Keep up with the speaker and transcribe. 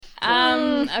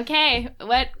Okay.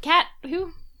 What? Cat?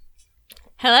 Who?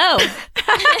 Hello.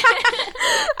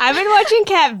 I've been watching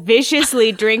Kat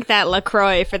viciously drink that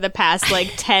LaCroix for the past,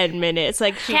 10 minutes.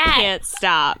 She Kat, can't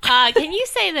stop. Can you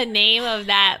say the name of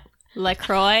that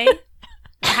LaCroix?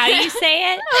 How do you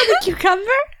say it? Oh, the cucumber?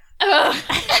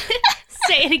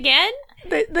 Say it again?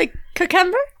 The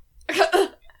cucumber?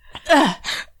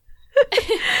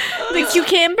 The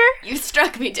cucumber? You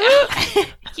struck me down.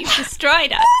 You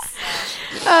destroyed us.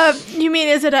 You mean,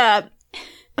 is it a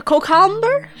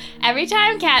cucumber? Every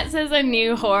time Kat says a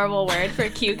new horrible word for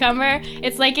cucumber,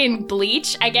 it's like in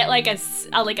Bleach. I get a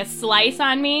slice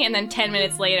on me, and then 10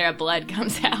 minutes later, a blood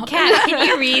comes out. Kat, can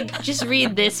you read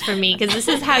this for me? Because this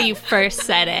is how you first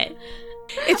said it.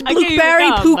 It's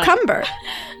blueberry cucumber.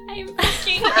 I'm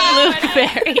freaking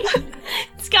Blueberry.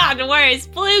 It's gotten worse.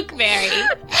 Blueberry.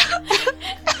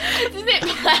 Isn't it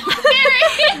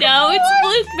blackberry? No, it's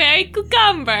blueberry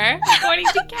cucumber, according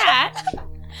to Kat.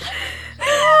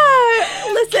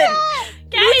 Listen,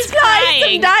 Kat is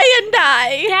crying.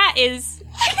 Die. Kat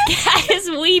is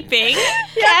weeping.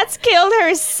 Kat's killed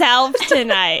herself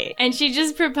tonight. And she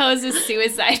just proposed a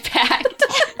suicide pact.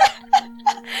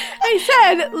 I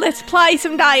said, let's ply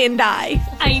some die and die.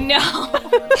 I know.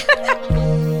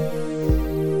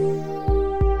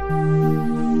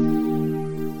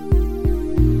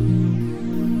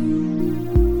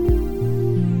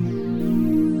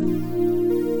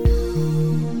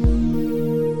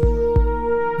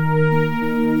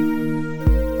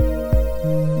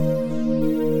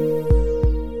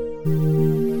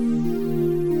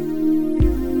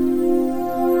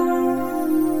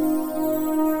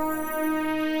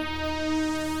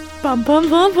 Bum bum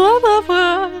bum bum bum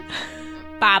bum.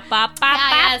 Ba ba ba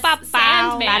ba ba ba.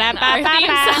 Sandman, our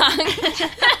theme song.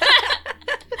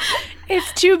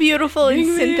 It's too beautiful and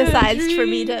synthesized for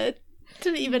me to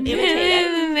even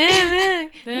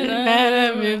imitate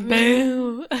it.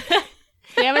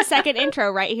 We have a second intro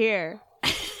right here.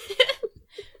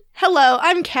 Hello,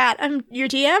 I'm Kat. I'm your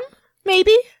DM,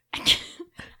 maybe?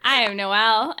 I am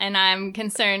Noelle, and I'm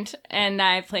concerned, and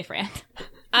I play Fran.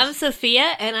 I'm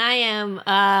Sophia, and I am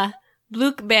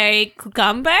Blueberry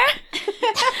Cucumber.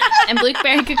 And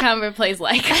Blueberry Cucumber plays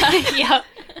Leica. Yep.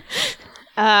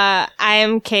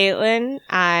 I'm Caitlin.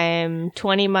 I'm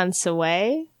 20 months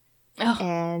away, Oh.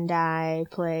 and I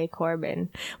play Corbin.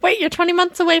 Wait, you're 20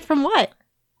 months away from what?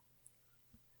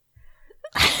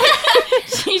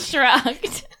 She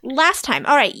shrugged. Last time.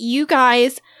 All right, you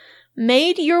guys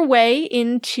made your way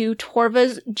into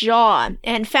Torva's jaw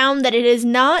and found that it is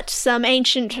not some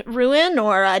ancient ruin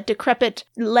or a decrepit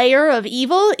lair of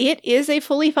evil. It is a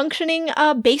fully functioning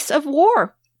base of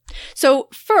war. So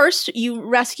first, you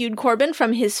rescued Corbin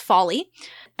from his folly,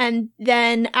 and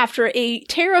then after a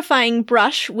terrifying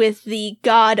brush with the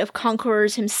god of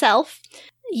conquerors himself,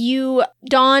 you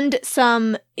donned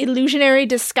some illusionary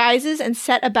disguises and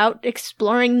set about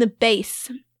exploring the base.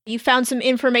 You found some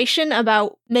information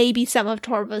about maybe some of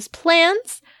Torva's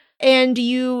plans, and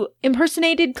you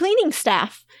impersonated cleaning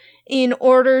staff in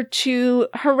order to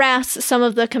harass some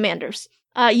of the commanders.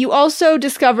 You also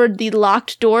discovered the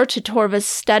locked door to Torva's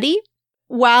study.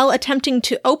 While attempting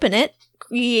to open it,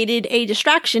 created a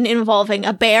distraction involving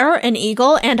a bear, an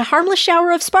eagle, and a harmless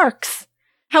shower of sparks.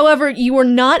 However, you were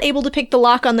not able to pick the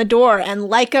lock on the door, and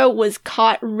Leica was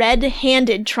caught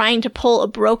red-handed trying to pull a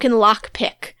broken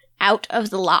lockpick out of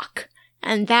the lock.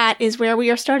 And that is where we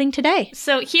are starting today.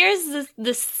 So here's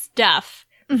the stuff.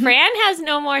 Mm-hmm. Fran has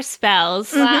no more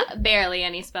spells. Barely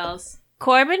any spells.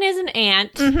 Corbin is an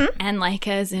ant. Mm-hmm. And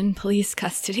Leica is in police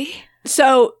custody.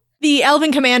 So the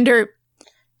elven commander,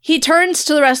 he turns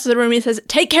to the rest of the room and he says,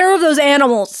 "Take care of those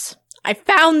animals. I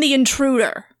found the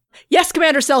intruder." "Yes,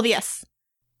 Commander Sylvius."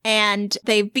 And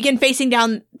they begin facing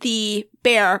down the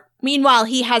bear. Meanwhile,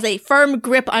 he has a firm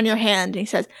grip on your hand. And he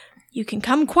says, "You can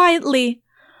come quietly,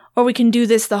 or we can do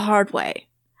this the hard way.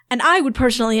 And I would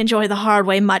personally enjoy the hard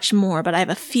way much more, but I have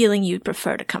a feeling you'd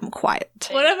prefer to come quiet."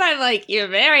 What if I'm like, "You're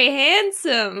very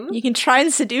handsome"? You can try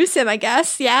and seduce him, I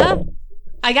guess, yeah?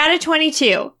 I got a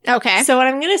 22. Okay. So what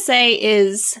I'm going to say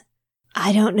is,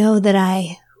 I don't know that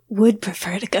I would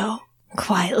prefer to go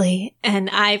quietly. And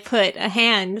I put a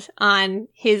hand on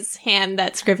his hand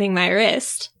that's gripping my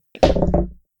wrist.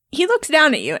 He looks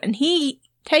down at you, and he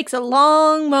takes a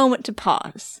long moment to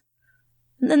pause.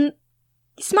 And then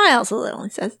he smiles a little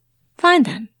and says, "Fine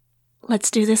then,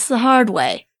 let's do this the hard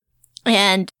way."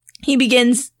 And he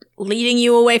begins leading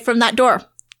you away from that door.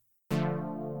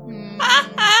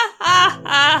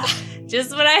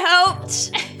 Just what I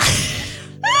hoped.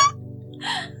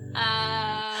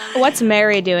 What's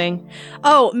Mary doing?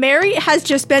 Oh, Mary has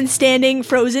just been standing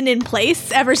frozen in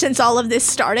place ever since all of this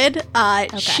started.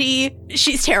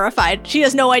 She's terrified. She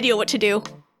has no idea what to do.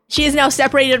 She is now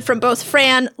separated from both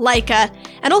Fran, Laika,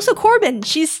 and also Corbin.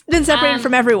 She's been separated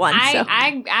from everyone.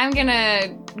 I'm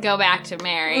gonna go back to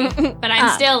Mary, but I'm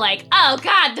still like, oh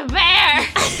god, the bear!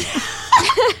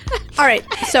 All right,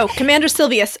 so Commander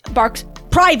Silvius barks,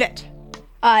 "Private!"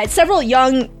 Several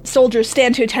young soldiers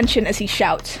stand to attention as he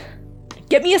shouts,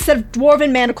 "Get me a set of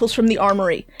dwarven manacles from the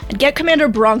armory, and get Commander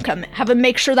Bronkham, have him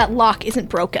make sure that lock isn't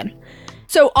broken."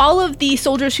 So all of the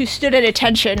soldiers who stood at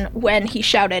attention when he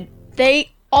shouted,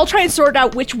 they all try and sort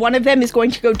out which one of them is going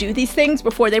to go do these things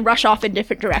before they rush off in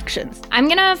different directions. I'm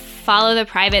gonna follow the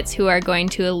privates who are going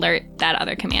to alert that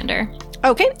other commander.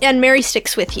 Okay, and Mary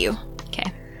sticks with you.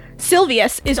 Okay.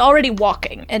 Silvius is already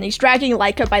walking, and he's dragging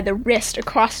Laika by the wrist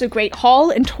across the great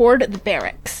hall and toward the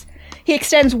barracks. He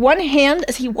extends one hand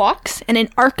as he walks, and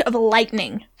an arc of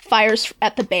lightning fires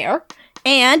at the bear,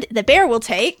 and the bear will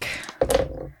take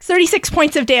 36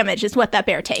 points of damage is what that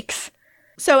bear takes.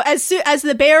 So as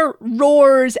the bear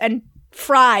roars and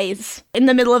fries in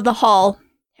the middle of the hall,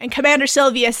 and Commander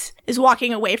Silvius is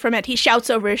walking away from it, he shouts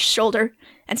over his shoulder,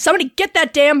 "And somebody get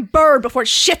that damn bird before it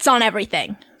shits on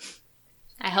everything."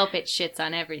 I hope it shits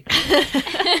on everything.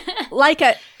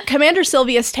 Commander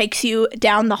Silvius takes you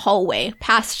down the hallway,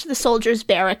 past the soldiers'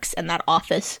 barracks and that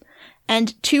office,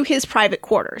 and to his private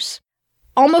quarters.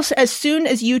 Almost as soon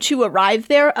as you two arrive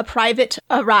there, a private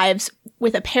arrives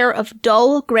with a pair of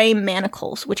dull gray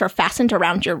manacles, which are fastened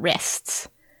around your wrists.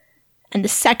 And the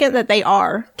second that they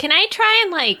are... Can I try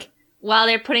and, while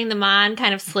they're putting them on,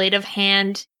 kind of sleight of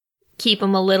hand, keep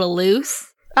them a little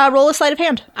loose? Roll a sleight of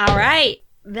hand. All right.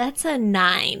 That's a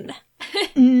 9.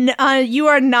 You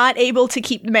are not able to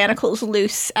keep the manacles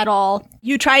loose at all.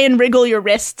 You try and wriggle your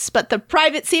wrists, but the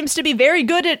private seems to be very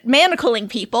good at manacling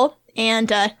people,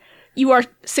 and you are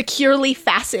securely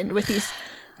fastened with these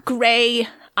gray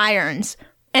irons.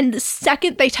 And the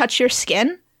second they touch your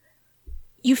skin,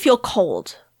 you feel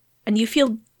cold, and you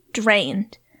feel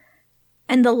drained.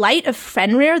 And the light of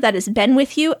Fenrir that has been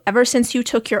with you ever since you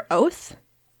took your oath,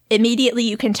 immediately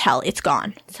you can tell it's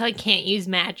gone. So I can't use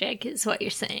magic, is what you're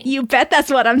saying. You bet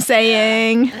that's what I'm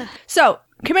saying. So,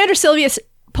 Commander Silvius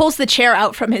pulls the chair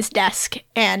out from his desk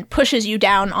and pushes you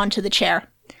down onto the chair.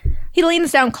 He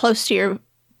leans down close to you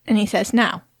and he says,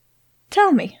 "Now,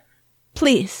 tell me,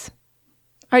 please,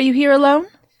 are you here alone?"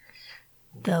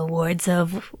 The wards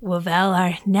of Wavel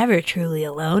are never truly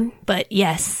alone, but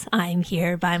yes, I'm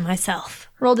here by myself.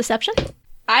 Roll deception.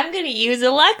 I'm going to use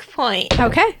a luck point.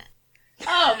 Okay.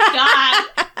 Oh,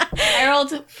 God. I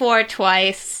rolled 4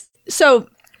 twice. So,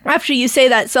 after you say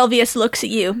that, Silvius looks at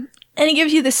you, and he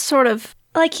gives you this sort of,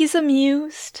 like he's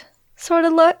amused sort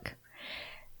of look.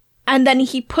 And then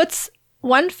he puts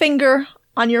one finger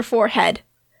on your forehead,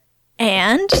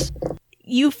 and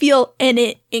you feel an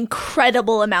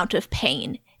incredible amount of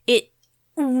pain. It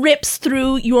rips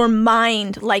through your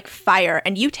mind like fire,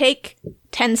 and you take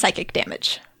 10 psychic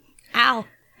damage. Ow.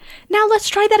 Now let's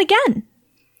try that again.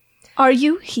 Are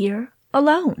you here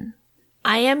alone?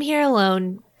 I am here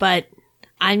alone, but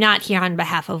I'm not here on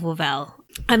behalf of Wavel.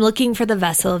 I'm looking for the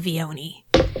vessel of Vioni.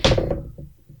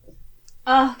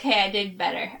 Okay, I did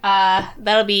better.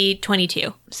 That'll be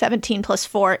 22. 17 plus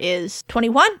 4 is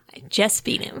 21. I just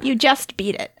beat him. You just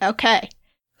beat it. Okay.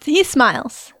 So he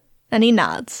smiles, and he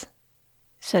nods.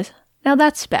 Says, "Now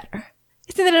that's better.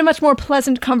 Isn't it a much more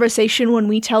pleasant conversation when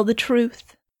we tell the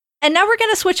truth?" And now we're going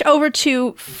to switch over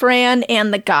to Fran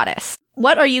and the goddess.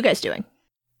 What are you guys doing?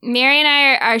 Mary and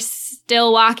I are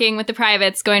still walking with the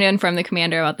privates, going to inform the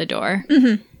commander about the door.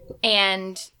 Mm-hmm.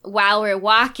 And while we're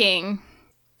walking,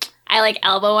 I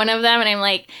elbow one of them and I'm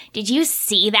like, "Did you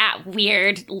see that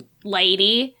weird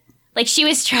lady? She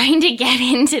was trying to get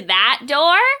into that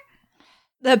door?"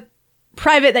 The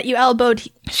private that you elbowed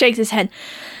shakes his head.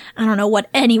 "I don't know what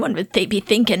anyone would be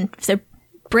thinking if they're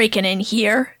breaking in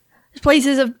here. This place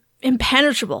is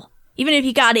impenetrable. Even if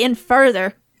you got in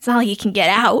further, it's not like you can get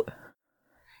out."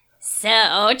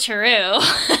 So true.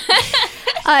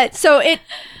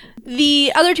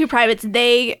 The other two privates,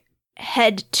 they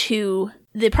head to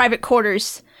the private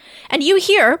quarters, and you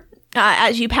hear,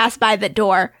 as you pass by the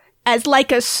door, as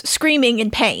Laika's screaming in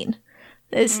pain.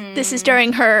 This is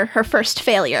during her first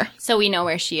failure. So we know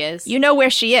where she is. You know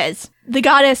where she is. The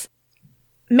goddess,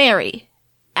 Mary,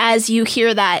 as you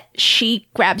hear that, she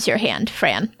grabs your hand,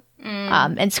 Fran,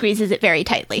 and squeezes it very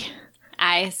tightly.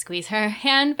 I squeeze her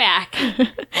hand back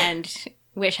and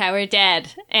wish I were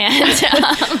dead. And as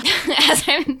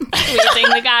I'm squeezing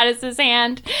the goddess's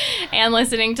hand and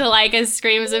listening to Laika's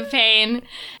screams of pain,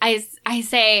 I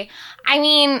say, I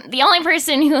mean, the only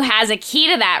person who has a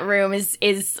key to that room is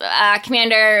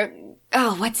Commander...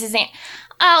 Oh, what's his name?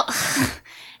 Oh,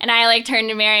 and I, like, turn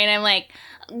to Mary and I'm like,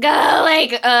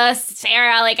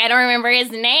 Sarah, like, I don't remember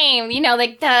his name. You know,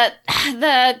 like,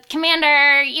 the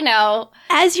commander, you know.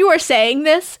 As you are saying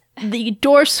this, the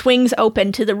door swings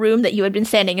open to the room that you had been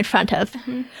standing in front of.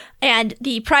 Mm-hmm. And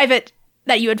the private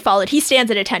that you had followed, he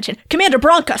stands at attention. Commander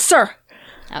Bronca, sir!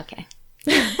 Okay.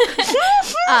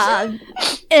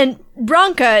 And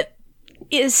Bronca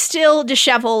is still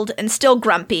disheveled and still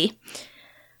grumpy.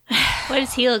 What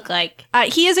does he look like?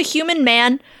 He is a human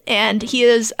man, and he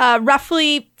is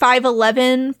roughly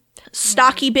 5'11",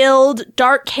 stocky build,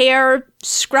 dark hair,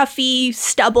 scruffy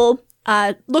stubble.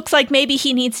 Looks like maybe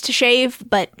he needs to shave,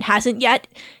 but hasn't yet.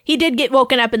 He did get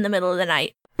woken up in the middle of the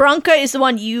night. Bronca is the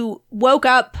one you woke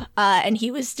up, and he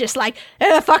was just like,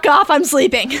 fuck off, I'm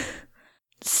sleeping.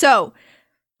 So,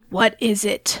 what is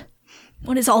it?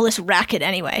 What is all this racket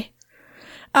anyway?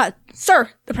 Sir,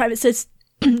 the private says,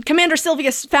 Commander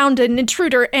Silvius found an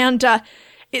intruder and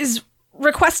is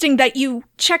requesting that you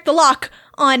check the lock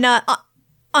on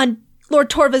Lord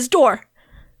Torva's door.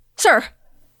 Sir.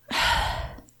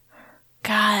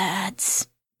 Gods.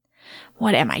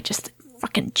 What am I, just a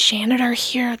fucking janitor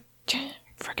here?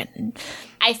 Fucking...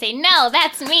 I say, no,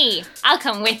 that's me. I'll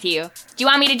come with you. Do you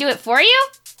want me to do it for you?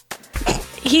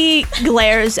 He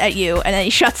glares at you and then he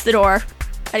shuts the door.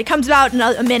 And he comes out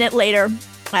a minute later,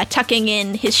 tucking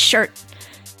in his shirt.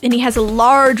 And he has a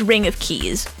large ring of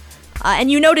keys.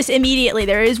 And you notice immediately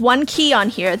there is one key on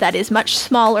here that is much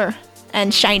smaller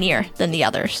and shinier than the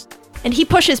others. And he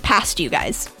pushes past you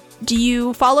guys. Do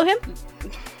you follow him?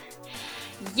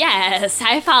 Yes,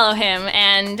 I follow him.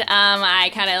 And I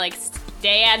kind of like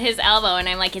stay at his elbow. And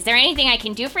I'm like, is there anything I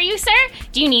can do for you, sir?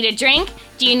 Do you need a drink?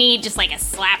 Do you need just like a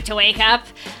slap to wake up?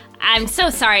 I'm so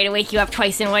sorry to wake you up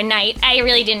twice in one night. I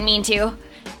really didn't mean to.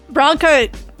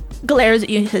 Bronca glares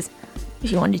at you and says,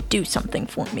 if you want to do something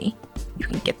for me, you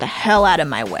can get the hell out of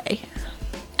my way.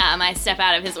 I step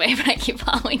out of his way, but I keep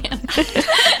following him.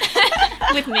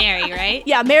 With Mary, right?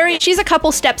 Yeah, Mary, she's a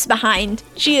couple steps behind.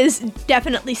 She is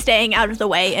definitely staying out of the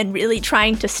way and really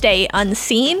trying to stay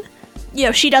unseen. You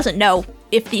know, she doesn't know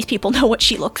if these people know what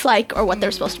she looks like or what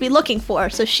they're supposed to be looking for,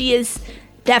 so she is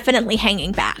definitely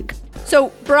hanging back. So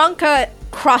Bronca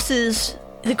crosses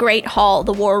the Great Hall,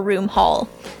 the War Room Hall,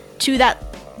 to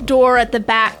that door at the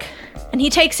back. And he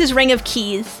takes his ring of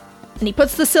keys, and he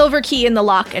puts the silver key in the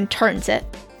lock and turns it.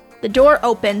 The door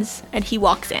opens, and he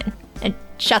walks in, and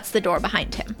shuts the door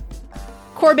behind him.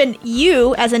 Corbin,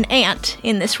 you, as an ant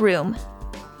in this room,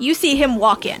 you see him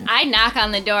walk in. I knock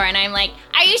on the door, and I'm like,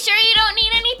 are you sure you don't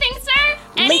need anything, sir?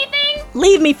 Anything?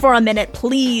 Leave me for a minute,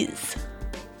 please.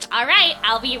 All right,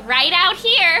 I'll be right out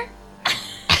here.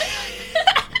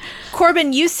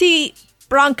 Corbin, you see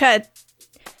Bronca.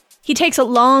 He takes a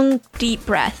long, deep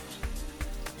breath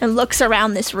and looks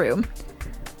around this room.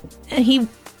 And he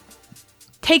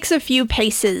takes a few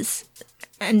paces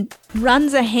and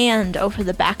runs a hand over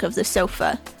the back of the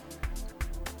sofa,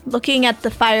 looking at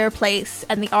the fireplace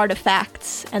and the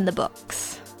artifacts and the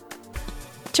books.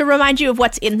 To remind you of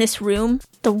what's in this room,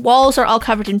 the walls are all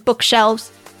covered in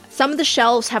bookshelves. Some of the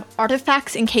shelves have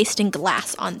artifacts encased in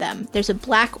glass on them. There's a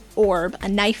black orb, a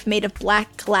knife made of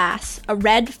black glass, a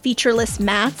red featureless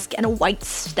mask, and a white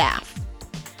staff.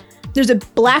 There's a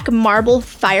black marble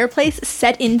fireplace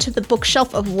set into the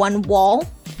bookshelf of one wall,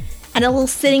 and a little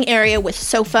sitting area with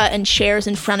sofa and chairs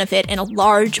in front of it and a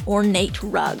large ornate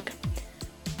rug.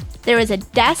 There is a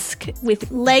desk with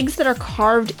legs that are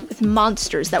carved with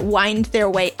monsters that wind their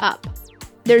way up.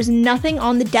 There's nothing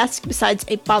on the desk besides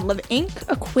a bottle of ink,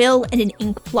 a quill, and an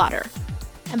ink blotter.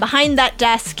 And behind that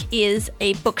desk is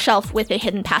a bookshelf with a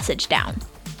hidden passage down.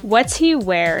 What's he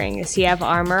wearing? Does he have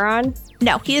armor on?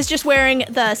 No, he is just wearing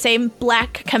the same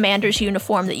black commander's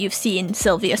uniform that you've seen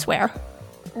Silvius wear.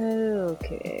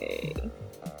 Okay.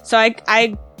 So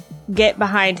I get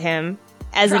behind him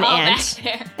as an ant.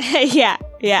 yeah,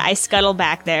 I scuttle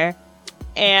back there.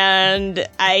 And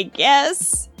I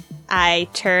guess I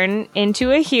turn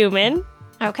into a human.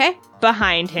 Okay.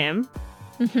 Behind him.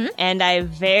 Mm-hmm. And I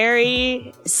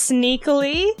very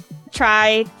sneakily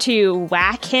try to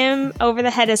whack him over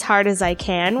the head as hard as I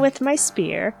can with my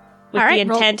spear. With the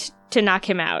intent to knock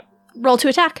him out. Roll to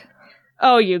attack.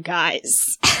 Oh, you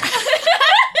guys.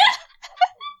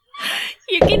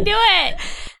 You can do it.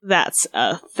 That's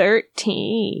a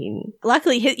 13.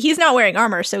 Luckily, he's not wearing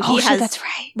armor, so he has that's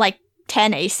right. like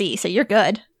 10 AC, so you're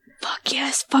good. Fuck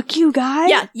yes. Fuck you guys.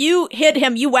 Yeah, you hit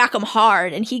him, you whack him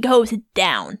hard, and he goes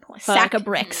down. Sack of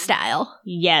brick style.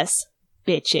 Yes,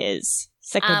 bitches.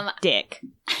 Suck a dick.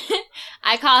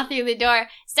 I call through the door.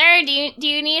 Sir, do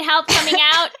you need help coming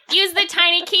out? Use the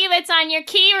tiny key that's on your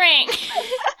key ring.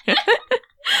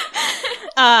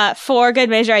 For good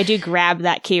measure, I do grab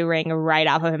that key ring right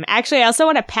off of him. Actually, I also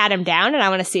want to pat him down, and I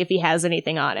want to see if he has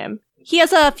anything on him. He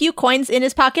has a few coins in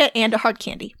his pocket and a hard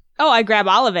candy. Oh, I grab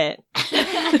all of it.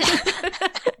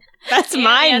 That's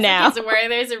mine now. It's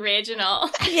Werther's original.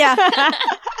 Yeah.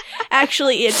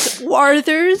 Actually, it's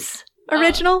Werther's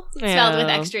original. Spelled with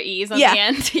extra E's on the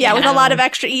end. Yeah, with a lot of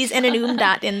extra E's and an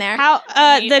dot in there. How,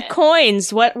 the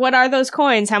coins, what are those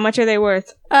coins? How much are they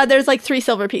worth? There's like 3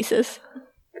 silver pieces.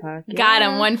 Got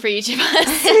him, one for each of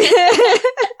us.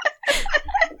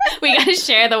 We gotta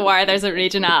share the Werther's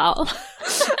original.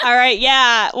 All right,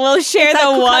 yeah, we'll share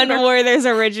the one Werther's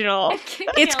original.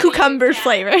 It's cucumber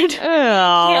flavored.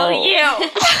 Oh. Kill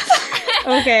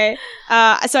you. Okay.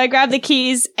 So I grab the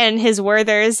keys and his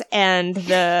Werther's and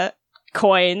the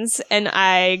coins, and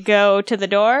I go to the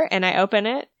door and I open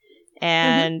it.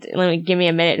 And give me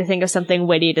a minute to think of something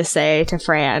witty to say to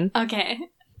Fran. Okay.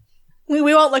 We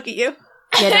won't look at you.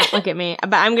 Yeah, don't look at me.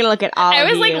 But I'm gonna look at all of you. I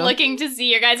was like looking to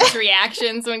see your guys'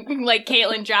 reactions when like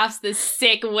Caitlin drops this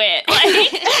sick wit.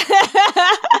 Like,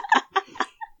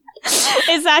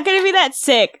 it's not gonna be that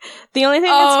sick. The only thing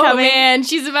that's coming. Oh man,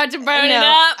 she's about to burn it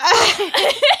up.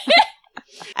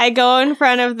 I go in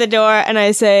front of the door and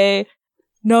I say,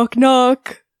 knock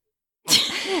knock.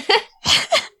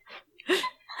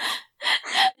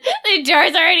 The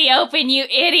door's already open, you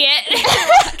idiot.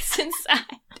 Walks inside.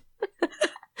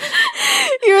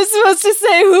 You're supposed to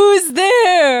say who's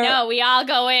there. No, we all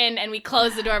go in and we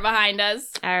close the door behind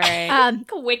us. All right.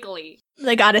 Quickly.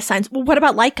 The goddess signs. Well, what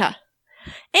about Laika?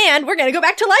 And we're gonna go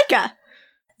back to Laika.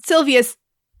 Sylvius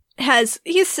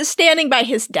he's standing by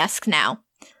his desk now,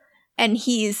 and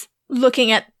he's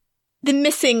looking at the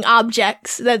missing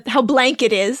objects, how blank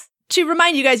it is. To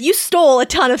remind you guys, you stole a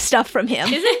ton of stuff from him.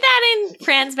 Isn't that in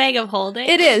Fran's bag of holding?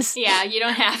 It is. Yeah, you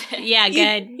don't have it. Yeah,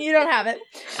 good. You don't have it.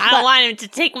 I don't want him to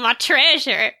take my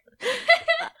treasure.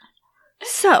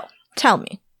 So, tell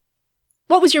me,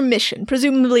 what was your mission?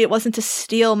 Presumably it wasn't to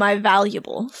steal my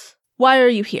valuables. Why are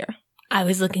you here? I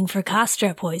was looking for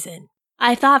castor poison.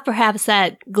 I thought perhaps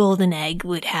that golden egg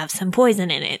would have some poison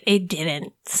in it. It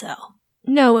didn't, so.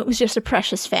 No, it was just a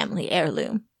precious family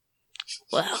heirloom.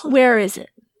 Well, where is it?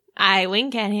 I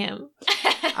wink at him.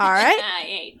 All right. I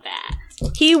hate that.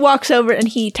 He walks over and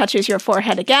he touches your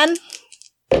forehead again.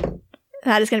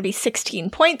 That is going to be 16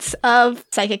 points of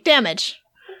psychic damage.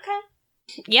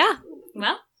 Okay. Yeah.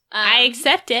 Well, I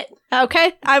accept it.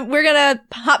 Okay. We're going to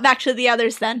hop back to the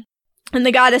others then. And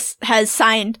the goddess has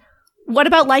signed. What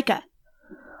about Laika?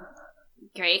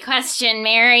 Great question,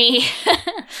 Mary.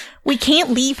 We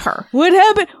can't leave her. What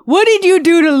happened? What did you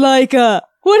do to Laika?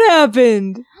 What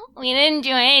happened? We didn't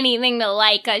do anything to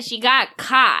Laika. She got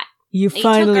caught. You They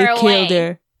finally took her killed away.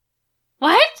 her.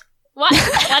 What? What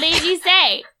did you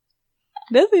say?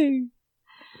 Nothing.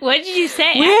 What did you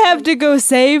say? We have to go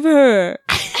save her.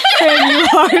 You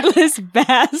heartless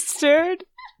bastard.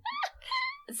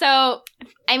 So,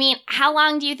 I mean, how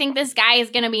long do you think this guy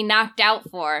is going to be knocked out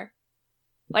for?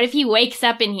 What if he wakes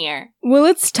up in here? Well,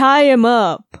 let's tie him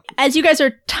up. As you guys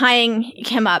are tying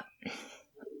him up,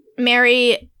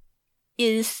 Mary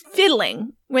is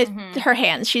fiddling with her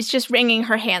hands. She's just wringing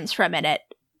her hands for a minute.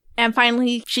 And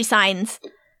finally, she signs,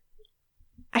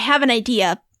 I have an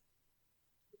idea,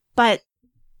 but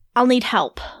I'll need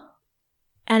help.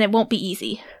 And it won't be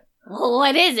easy. Well,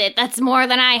 what is it? That's more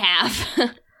than I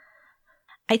have.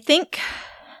 I think,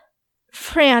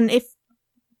 Fran, if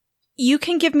you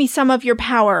can give me some of your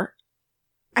power,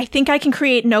 I think I can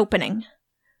create an opening.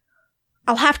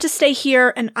 I'll have to stay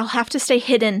here and I'll have to stay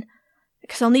hidden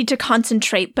because I'll need to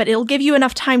concentrate, but it'll give you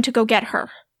enough time to go get her.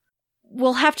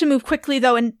 We'll have to move quickly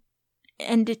though,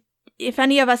 and if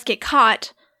any of us get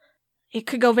caught, it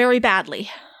could go very badly.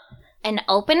 An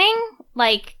opening?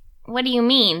 Like, what do you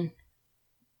mean?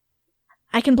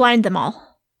 I can blind them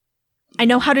all. I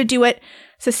know how to do it.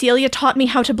 Cecilia taught me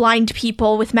how to blind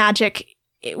people with magic.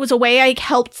 It was a way I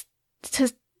helped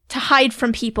to hide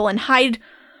from people and hide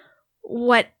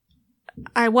what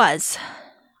I was,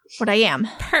 what I am.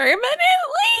 Permanently?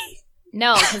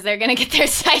 No, because they're going to get their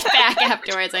sight back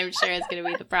afterwards. I'm sure it's going to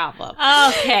be the problem.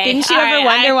 Okay. Didn't you ever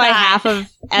wonder why half of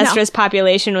Estra's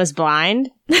population was blind?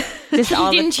 Just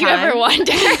all Didn't the you time? ever wonder?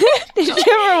 Did you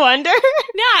ever wonder?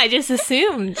 No, I just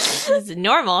assumed it's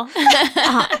normal.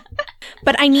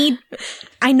 But I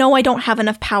know I don't have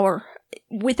enough power.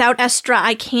 Without Estra,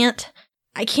 I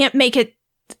can't make a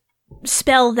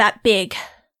spell that big.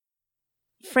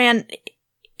 Fran,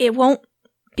 it won't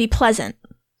be pleasant.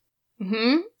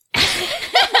 Mm-hmm.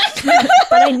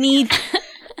 But I need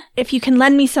if you can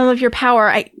lend me some of your power,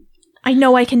 I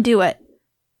know I can do it.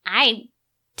 I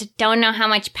don't know how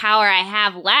much power I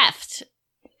have left.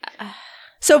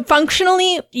 So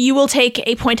functionally, you will take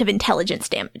a point of intelligence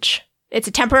damage. It's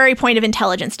a temporary point of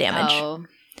intelligence damage. Oh,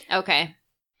 okay.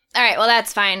 All right, well,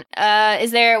 that's fine.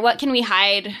 What can we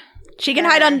hide? She can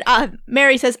hide on,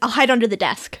 Mary says, I'll hide under the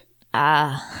desk.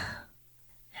 How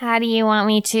do you want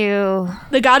me to?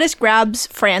 The goddess grabs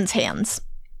Fran's hands.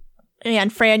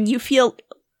 And Fran, you feel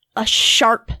a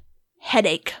sharp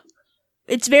headache.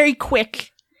 It's very quick,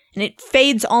 and it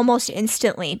fades almost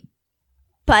instantly.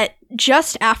 But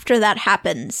just after that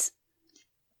happens,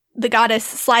 the goddess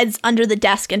slides under the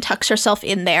desk and tucks herself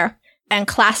in there, and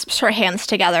clasps her hands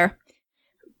together,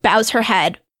 bows her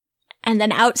head, and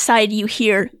then outside you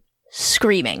hear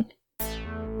screaming.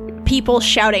 People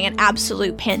shouting an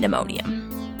absolute pandemonium.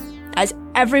 As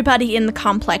everybody in the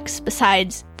complex,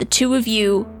 besides the two of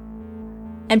you,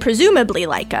 and presumably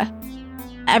Laika,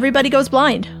 everybody goes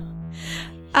blind.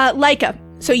 Laika,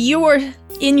 so you were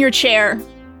in your chair,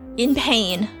 in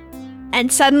pain,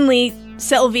 and suddenly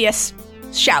Sylvius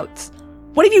shouts,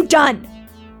 "What have you done?"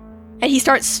 And he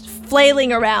starts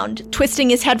flailing around, twisting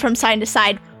his head from side to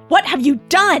side. "What have you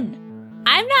done?"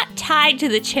 I'm not tied to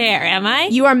the chair, am I?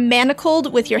 You are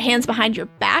manacled with your hands behind your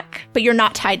back, but you're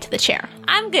not tied to the chair.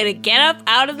 I'm gonna get up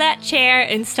out of that chair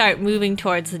and start moving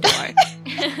towards the door.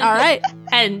 All right.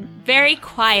 And very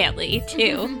quietly,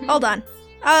 too. Hold on.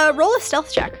 Roll a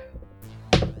stealth check.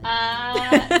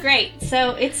 Great.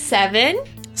 So it's 7.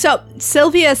 So,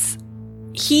 Sylvius,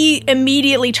 he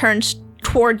immediately turns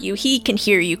toward you. He can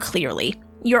hear you clearly.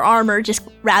 Your armor just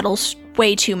rattles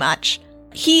way too much.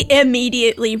 He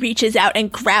immediately reaches out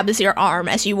and grabs your arm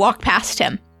as you walk past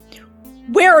him.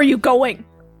 "Where are you going?"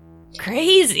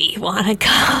 Crazy, wanna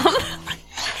come?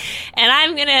 And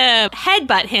I'm gonna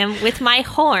headbutt him with my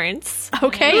horns.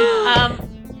 Okay.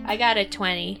 I got a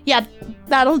 20. Yeah,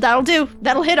 that'll do.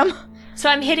 That'll hit him. So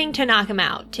I'm hitting to knock him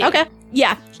out, too. Okay.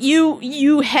 Yeah,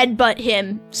 you headbutt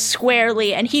him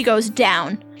squarely and he goes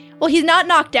down. Well, he's not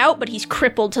knocked out, but he's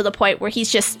crippled to the point where he's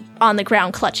just on the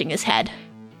ground clutching his head.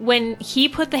 When he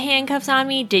put the handcuffs on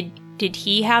me, did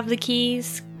he have the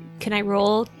keys? Can I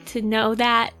roll to know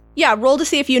that? Yeah, roll to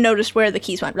see if you noticed where the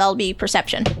keys went. That'll be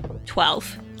perception.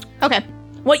 12. Okay.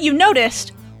 What you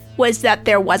noticed was that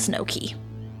there was no key.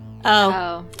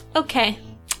 Oh. Okay.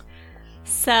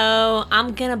 So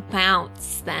I'm gonna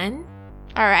bounce then.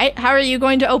 All right. How are you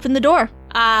going to open the door?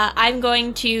 I'm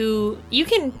going to... You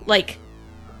can,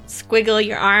 squiggle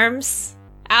your arms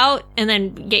out and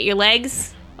then get your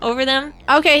legs over them.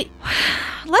 Okay.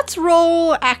 Let's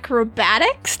roll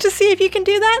acrobatics to see if you can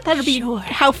do that. That'll be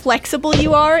how flexible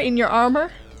you are in your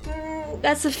armor.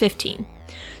 That's a 15.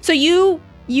 So you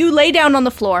lay down on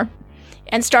the floor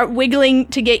and start wiggling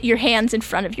to get your hands in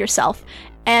front of yourself.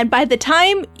 And by the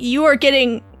time you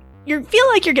feel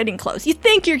like you're getting close. You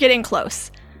think you're getting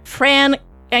close. Fran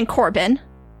and Corbin,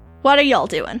 what are y'all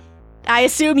doing? I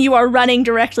assume you are running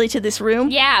directly to this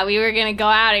room. Yeah, we were gonna go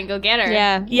out and go get her.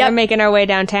 Yeah, we're making our way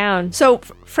downtown. So,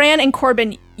 Fran and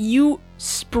Corbin, you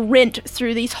sprint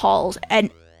through these halls,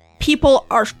 and people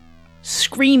are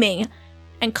screaming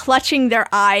and clutching their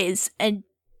eyes and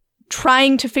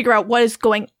trying to figure out what is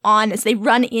going on as they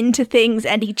run into things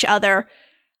and each other.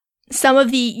 Some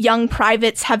of the young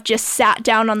privates have just sat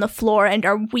down on the floor and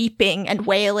are weeping and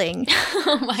wailing.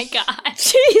 Oh my god.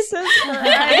 Jesus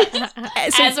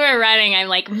Christ. As we're running, I'm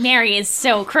like, Mary is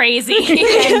so crazy.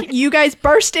 And you guys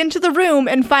burst into the room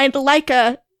and find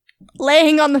Laika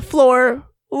laying on the floor,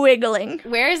 wiggling.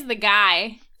 Where's the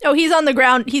guy? Oh, he's on the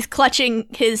ground. He's clutching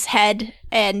his head,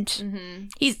 and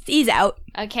he's out.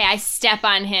 Okay, I step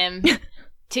on him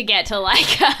to get to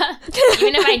Laika.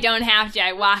 Even if I don't have to,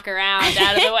 I walk around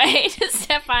out of the way to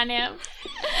step on him.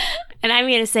 And I'm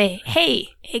gonna say, hey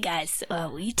guys,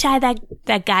 will you tie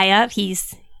that guy up?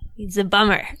 He's a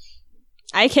bummer.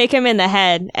 I kick him in the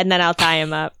head, and then I'll tie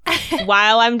him up.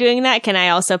 While I'm doing that, can I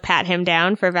also pat him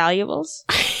down for valuables?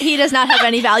 He does not have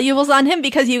any valuables on him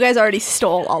because you guys already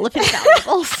stole all of his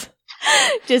valuables.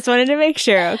 Just wanted to make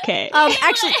sure, okay.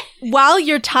 Actually, while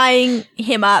you're tying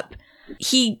him up,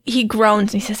 he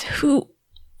groans and he says, "Who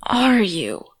are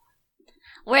you?"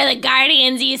 We're the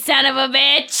Guardians, you son of a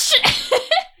bitch.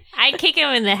 I kick him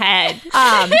in the head.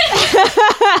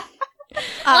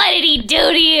 What did he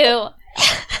do to you?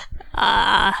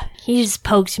 He just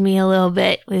poked me a little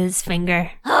bit with his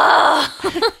finger.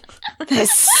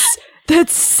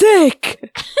 That's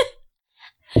sick.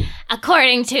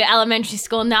 According to elementary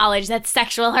school knowledge, that's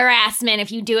sexual harassment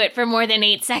if you do it for more than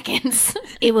 8 seconds.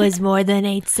 It was more than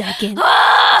 8 seconds.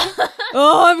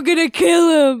 Oh, I'm gonna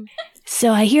kill him.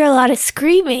 So I hear a lot of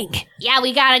screaming. Yeah,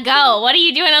 we gotta go. What are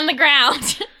you doing on the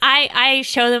ground? I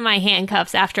show them my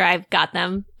handcuffs after I've got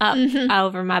them up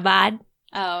over my bod.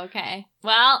 Oh, okay.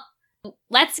 Well,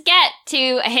 let's get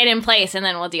to a hidden place and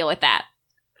then we'll deal with that.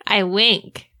 I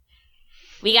wink.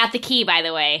 We got the key, by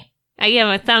the way. I give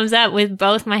a thumbs up with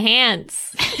both my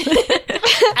hands.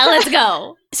 Let's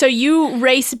go. So you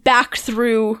race back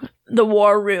through the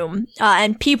war room,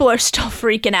 and people are still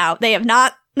freaking out. They have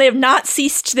not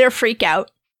ceased their freak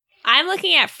out. I'm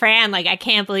looking at Fran like I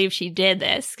can't believe she did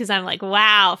this because I'm like,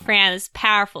 wow, Fran, this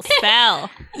powerful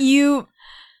spell. You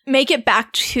make it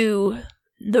back to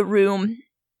the room,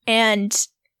 and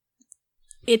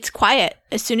it's quiet.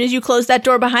 As soon as you close that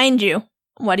door behind you,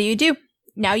 what do?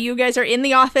 Now you guys are in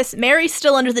the office. Mary's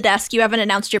still under the desk. You haven't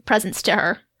announced your presence to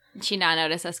her. Did she not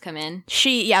notice us come in?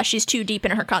 She's too deep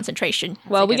in her concentration.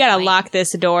 Well, we gotta lock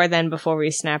this door then before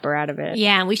we snap her out of it.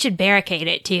 Yeah, and we should barricade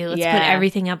it too. Let's put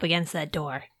everything up against that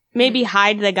door. Maybe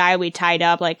hide the guy we tied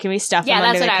up. Like, can we stuff him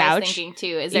under the couch? Yeah, that's what I was thinking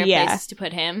too. Is there places to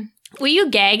put him? Will you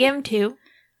gag him too?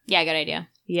 Yeah, good idea.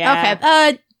 Yeah.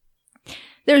 Okay.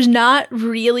 There's not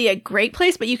really a great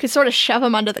place, but you could sort of shove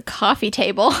him under the coffee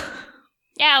table.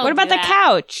 Yeah. What about the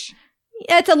couch?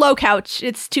 It's a low couch.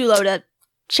 It's too low to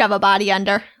shove a body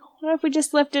under. What if we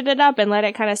just lifted it up and let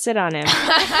it kind of sit on him?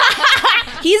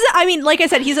 Like I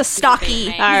said, he's a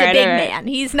stocky, he's a big man.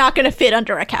 He's not going to fit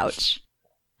under a couch.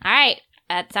 All right.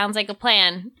 That sounds like a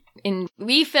plan. And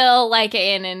we feel like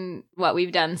in what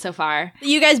we've done so far.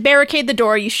 You guys barricade the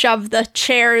door. You shove the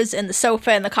chairs and the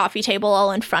sofa and the coffee table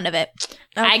all in front of it.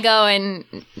 Okay. I go and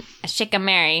shake a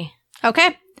Mary.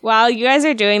 Okay. While you guys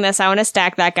are doing this, I want to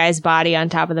stack that guy's body on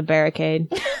top of the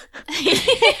barricade.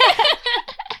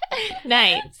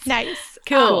 Nice.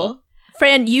 Cool.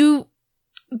 Fran, you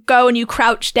go and you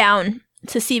crouch down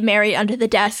to see Mary under the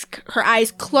desk. Her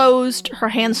eyes closed, her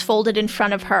hands folded in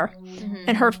front of her,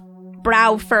 and her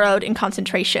brow furrowed in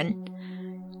concentration.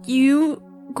 You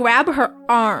grab her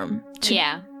arm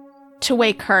to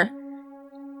wake her,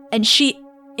 and she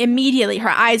immediately, her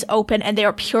eyes open and they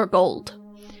are pure gold.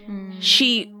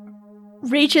 She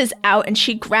reaches out and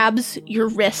she grabs your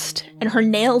wrist, and her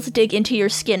nails dig into your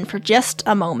skin for just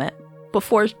a moment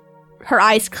before her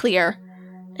eyes clear,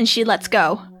 and she lets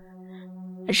go.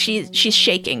 She's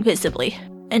shaking visibly,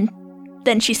 and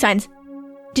then she signs,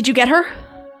 "Did you get her?"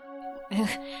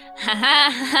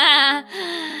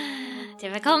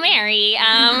 Typical Mary.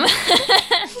 Yeah,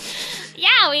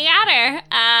 we got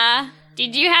her.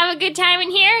 Did you have a good time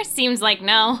in here? Seems like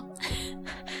no.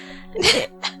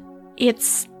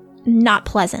 It's not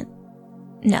pleasant.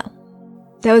 No.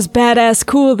 That was badass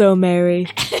cool, though, Mary.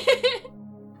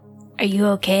 Are you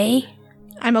okay?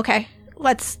 I'm okay.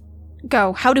 Let's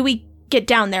go. How do we get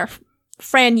down there?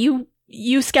 Fran,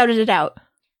 you scouted it out.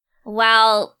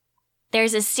 Well,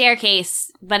 there's a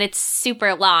staircase, but it's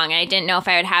super long. I didn't know if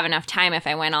I would have enough time if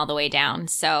I went all the way down.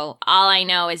 So all I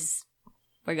know is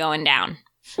we're going down.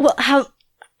 Well,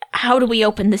 how do we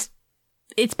open this?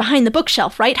 It's behind the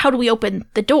bookshelf, right? How do we open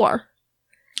the door?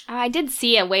 I did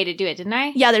see a way to do it, didn't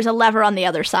I? Yeah, there's a lever on the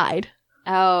other side.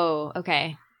 Oh,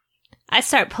 okay. I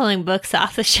start pulling books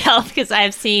off the shelf because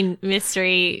I've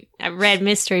read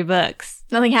mystery books.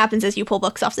 Nothing happens as you pull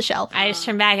books off the shelf. I just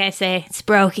turn back and I say, it's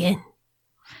broken.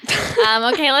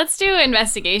 Okay, let's do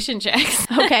investigation checks.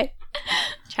 Okay.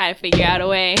 Try to figure out a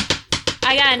way.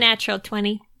 I got a natural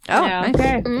 20. Oh,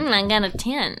 okay. I got a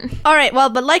 10. All right, well,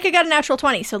 but Leica got a natural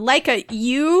 20. So, Leica,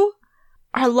 you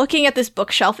are looking at this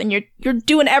bookshelf and you're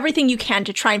doing everything you can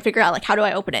to try and figure out, like, how do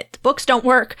I open it? The books don't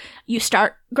work. You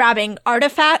start grabbing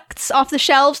artifacts off the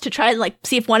shelves to try and, like,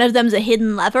 see if one of them's a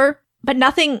hidden lever. But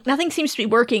nothing seems to be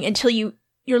working until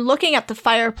you're looking at the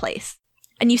fireplace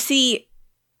and you see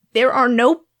there are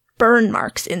no burn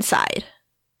marks inside,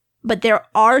 but there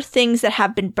are things that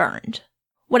have been burned.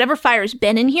 Whatever fire's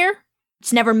been in here,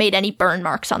 it's never made any burn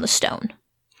marks on the stone.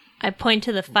 I point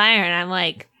to the fire and I'm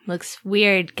like, looks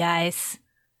weird, guys.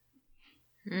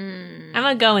 I'm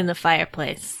gonna go in the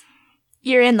fireplace.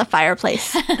 You're in the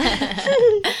fireplace.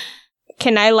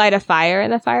 Can I light a fire in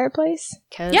the fireplace?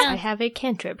 Because I have a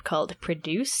cantrip called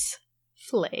Produce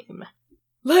Flame.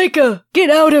 Leica, get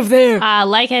out of there!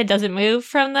 Leica doesn't move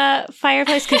from the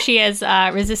fireplace because she has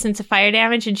resistance to fire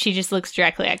damage, and she just looks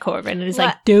directly at Corbin and is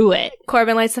like, do it.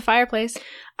 Corbin lights the fireplace.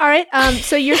 All right,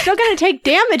 so you're still going to take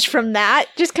damage from that.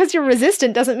 Just because you're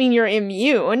resistant doesn't mean you're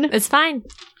immune. It's fine.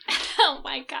 Oh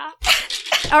my god.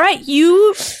 All right,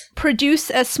 you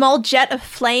produce a small jet of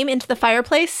flame into the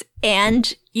fireplace,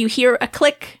 and you hear a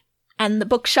click, and the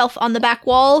bookshelf on the back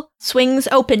wall swings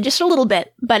open just a little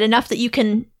bit, but enough that you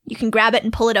can grab it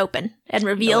and pull it open and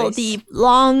reveal the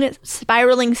long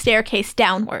spiraling staircase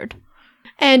downward.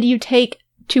 and you take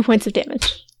 2 points of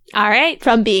damage All right.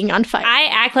 from being on fire. I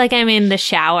act like I'm in the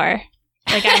shower.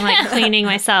 Like I'm like cleaning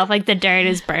myself. Like the dirt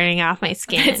is burning off my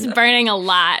skin. It's burning a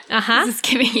lot. Uh-huh. This is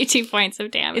giving you 2 points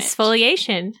of damage.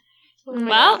 Exfoliation.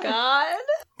 Well,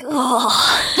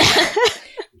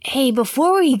 Hey,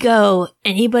 before we go,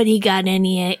 anybody got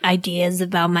any ideas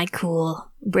about my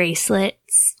cool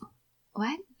bracelets?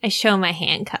 what? I show my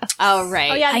handcuffs. Oh,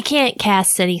 right. Oh, yeah. I can't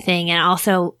cast anything, and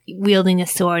also wielding a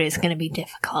sword is going to be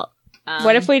difficult.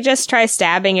 What if we just try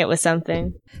stabbing it with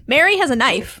something? Mary has a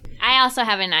knife. I also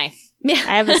have a knife. I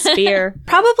have a spear.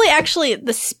 Probably, actually,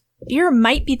 the spear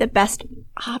might be the best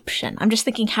option. I'm just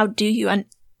thinking, how do you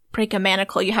break a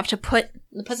manacle? You have to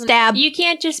stab. You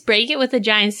can't just break it with a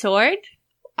giant sword?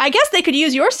 I guess they could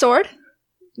use your sword.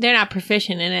 They're not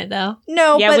proficient in it, though.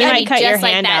 No, Yeah, but we I might mean, cut your Just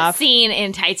like hand that off. scene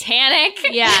in Titanic.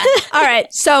 Yeah. all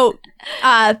right. So,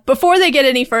 before they get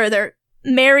any further,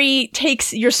 Mary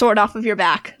takes your sword off of your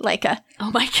back, like a. Oh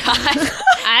my god.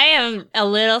 I am a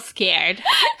little scared.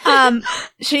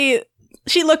 She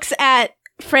looks at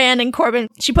Fran and Corbin.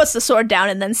 She puts the sword down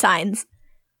and then signs.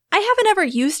 I haven't ever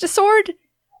used a sword.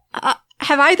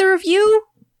 Have either of you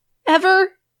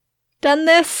ever done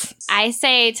this? I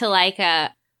say to Leica,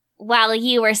 while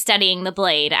you were studying the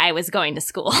blade, I was going to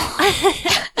school.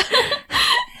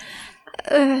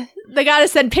 The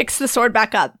goddess then picks the sword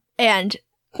back up and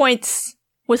points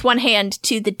with one hand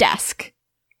to the desk.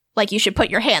 Like you should put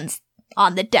your hands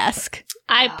on the desk.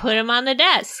 I put him on the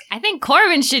desk. I think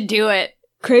Corbin should do it.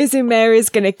 Crazy Mary's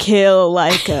gonna kill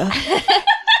Leica.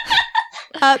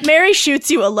 Mary shoots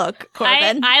you a look,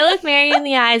 Corbin. I look Mary in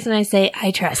the eyes and I say,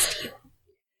 I trust you.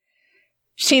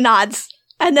 She nods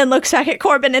and then looks back at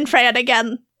Corbin and Fran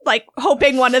again, like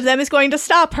hoping one of them is going to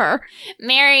stop her.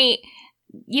 Mary,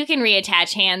 you can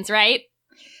reattach hands, right?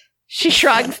 She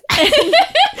shrugs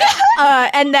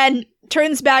and then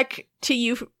turns back to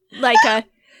you, like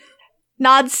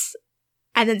nods,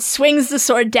 and then swings the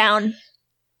sword down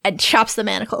and chops the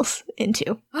manacles in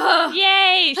two.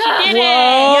 yay, she did it.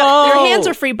 Yeah, your hands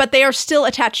are free, but they are still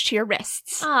attached to your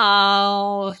wrists.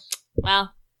 Oh.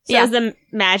 Well, So Yeah. is the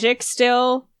magic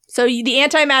still? So the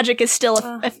anti-magic is still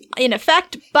in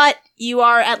effect, but you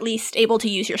are at least able to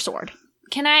use your sword.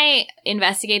 can I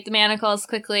investigate the manacles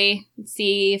quickly?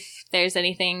 See if there's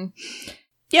anything.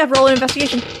 Yeah, roll an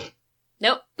investigation.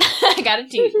 Nope. I got a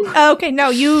 2. Okay, no,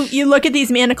 you look at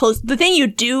these manacles. The thing you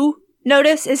do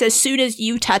notice is as soon as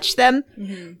you touch them,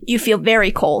 you feel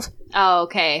very cold. Oh,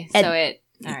 okay. And- So it.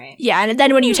 All right. Yeah, and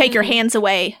then when you take your hands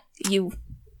away, you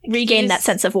regain use- that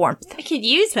sense of warmth. I could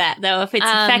use that, though, if it's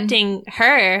Um, affecting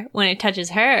her when it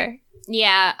touches her.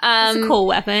 Yeah. It's a cool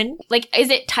weapon. Like, is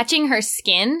it touching her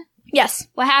skin? Yes.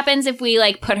 What happens if we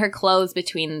like put her clothes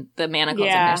between the manacles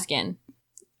Yeah. and her skin?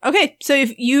 Okay, so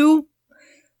if you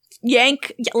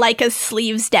yank Leica's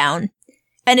sleeves down,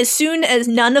 and as soon as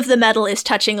none of the metal is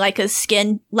touching Leica's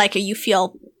skin, Leica, you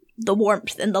feel the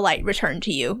warmth and the light return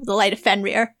to you, the light of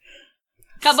Fenrir.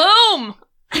 Kaboom!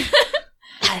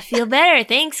 I feel better.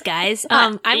 Thanks, guys.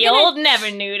 I'm the gonna, old never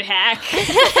nude hack.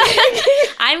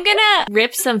 I'm gonna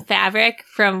rip some fabric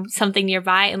from something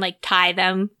nearby and like tie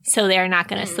them so they're not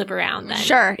gonna slip around then.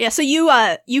 Sure. Yeah, so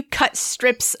you cut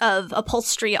strips of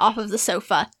upholstery off of the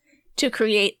sofa to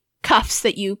create cuffs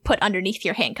that you put underneath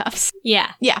your handcuffs.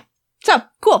 Yeah. So,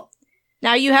 cool.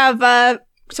 Now you have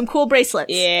some cool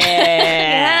bracelets.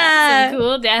 Yeah. Some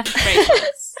cool death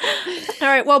bracelets. All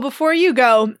right, well, before you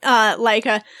go,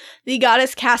 Leica, the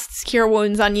goddess casts Cure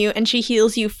Wounds on you, and she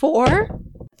heals you for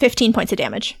 15 points of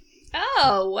damage.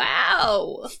 Oh,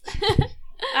 wow. All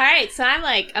right, so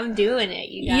I'm doing it,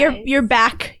 you guys. You're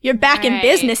back. You're back in All right.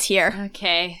 business here.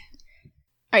 Okay.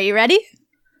 Are you ready?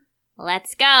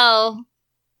 Let's go.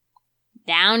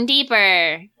 Down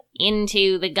deeper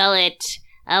into the gullet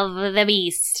of the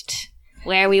beast,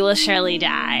 where we will surely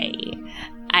die.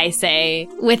 I say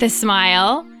with a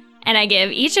smile, and I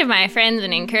give each of my friends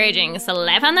an encouraging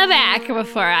slap on the back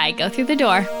before I go through the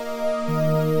door.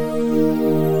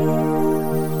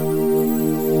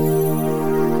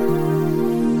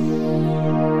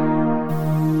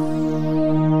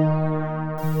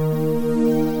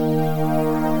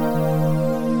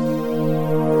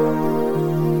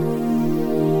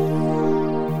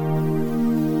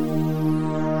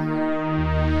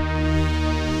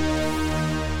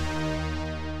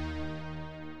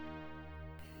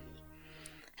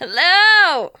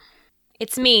 Hello!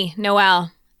 It's me,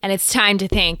 Noelle, and it's time to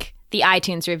thank the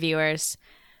iTunes reviewers.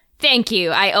 Thank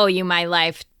you, I owe you my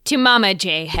life. To Mama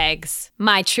J. Heggs,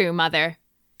 my true mother.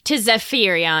 To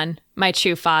Zephyrion, my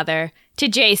true father. To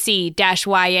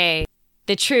JC-YA,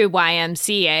 the true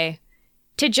YMCA.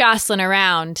 To Jocelyn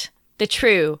Around, the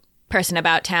true person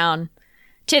about town.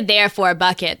 to therefore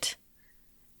bucket.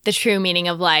 The true meaning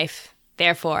of life,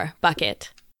 therefore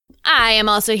bucket. I am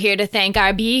also here to thank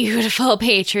our beautiful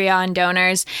Patreon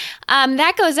donors.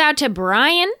 That goes out to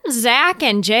Brian, Zach,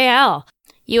 and JL.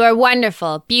 You are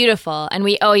wonderful, beautiful, and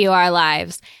we owe you our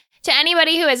lives. To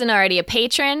anybody who isn't already a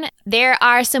patron, there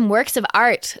are some works of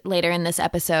art later in this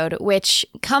episode, which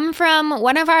come from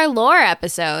one of our lore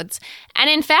episodes. And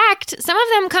in fact, some of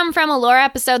them come from a lore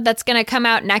episode that's going to come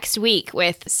out next week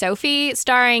with Sophie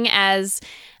starring as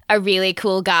a really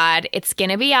cool god. It's going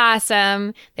to be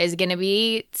awesome. There's going to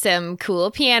be some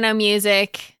cool piano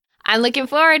music. I'm looking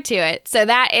forward to it. So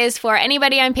that is for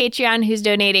anybody on Patreon who's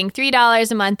donating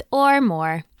 $3 a month or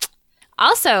more.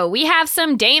 Also, we have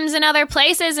some Dames in Other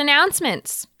Places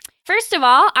announcements. First of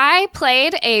all, I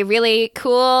played a really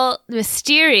cool,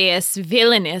 mysterious,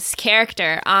 villainous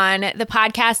character on the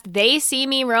podcast They See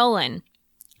Me Rollin'.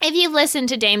 If you've listened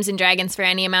to Dames and Dragons for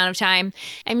any amount of time,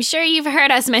 I'm sure you've heard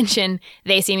us mention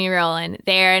They See Me Rollin'.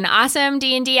 They're an awesome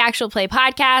D&D actual play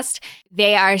podcast.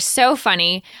 They are so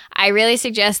funny. I really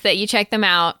suggest that you check them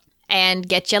out and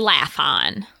get your laugh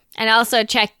on. And also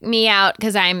check me out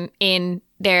because I'm in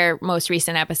their most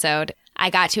recent episode.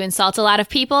 I got to insult a lot of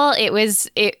people.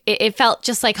 It felt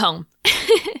just like home.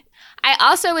 I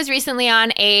also was recently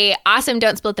on a awesome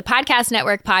Don't Split the Podcast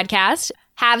Network podcast.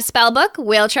 Have Spellbook,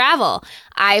 Will Travel.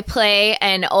 I play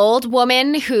an old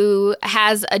woman who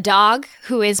has a dog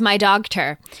who is my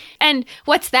dogter. And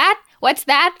what's that? What's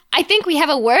that? I think we have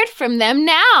a word from them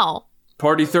now.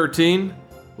 Party 13,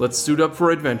 let's suit up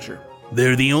for adventure.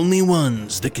 They're the only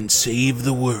ones that can save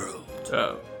the world.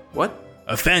 What?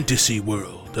 A fantasy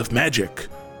world of magic,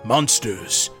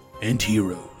 monsters, and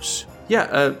heroes.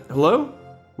 Yeah, hello?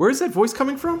 Where is that voice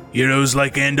coming from? Heroes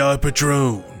like Andar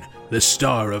Patron, the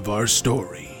star of our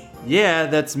story. Yeah,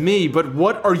 that's me, but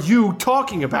what are you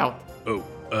talking about?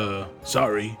 Oh,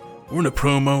 sorry. We're in a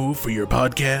promo for your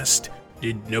podcast.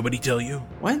 Did nobody tell you?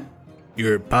 What?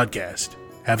 Your podcast.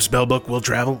 Have Spellbook Will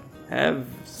Travel? Have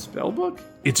Spellbook?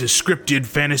 It's a scripted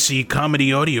fantasy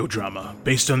comedy audio drama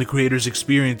based on the creator's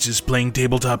experiences playing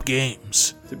tabletop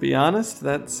games. To be honest,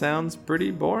 that sounds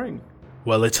pretty boring.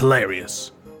 Well, it's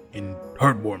hilarious. And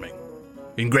heartwarming.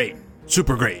 And great.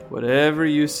 Super great. Whatever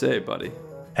you say, buddy.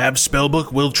 Have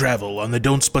Spellbook Will Travel on the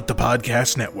Don't Split the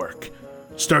Podcast Network.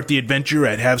 Start the adventure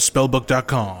at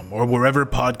havespellbook.com or wherever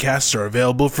podcasts are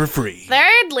available for free.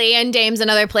 Thirdly, in Dames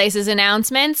and Other Places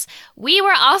announcements, we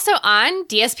were also on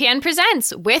DSPN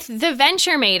Presents with the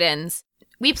Venture Maidens.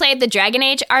 We played the Dragon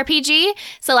Age RPG.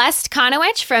 Celeste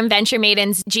Konowich from Venture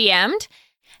Maidens GM'd.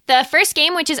 The first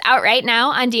game, which is out right now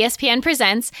on DSPN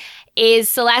Presents, is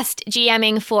Celeste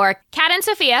GMing for Kat and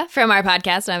Sophia from our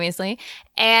podcast, obviously,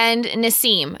 and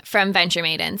Nassim from Venture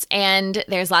Maidens. And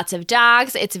there's lots of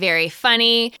dogs. It's very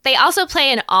funny. They also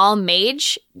play an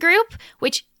all-mage group,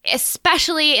 which,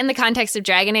 especially in the context of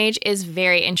Dragon Age, is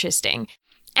very interesting.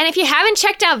 And if you haven't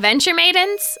checked out Venture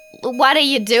Maidens, what are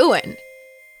you doing?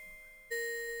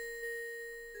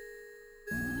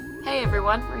 Hey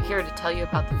everyone, we're here to tell you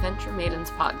about the Venture Maidens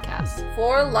podcast.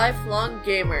 For lifelong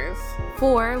gamers.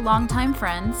 For longtime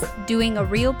friends. Doing a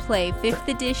real play 5th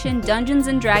edition Dungeons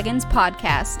 & Dragons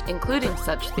podcast. Including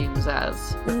such themes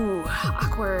as... Ooh,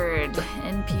 awkward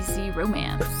NPC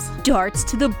romance. Darts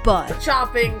to the butt.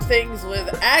 Chopping things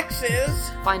with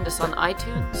axes. Find us on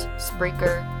iTunes,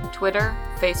 Spreaker, Twitter,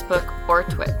 Facebook, or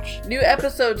Twitch. New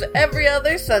episodes every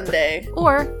other Sunday.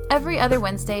 Or every other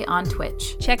Wednesday on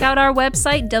Twitch. Check out our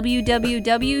website,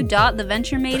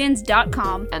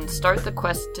 www.theventuremaidens.com. And start the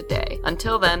quest today.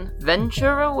 Until then,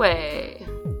 venture away.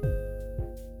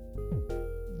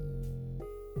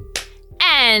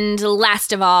 And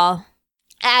last of all,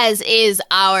 as is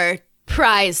our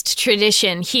prized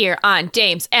tradition here on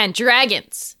Dames and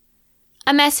Dragons,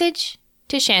 a message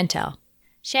to Chantel.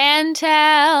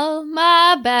 Chantel,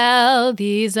 my belle,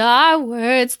 these are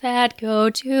words that go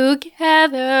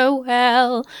together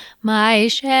well, my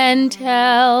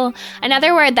Chantel.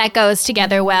 Another word that goes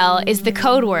together well is the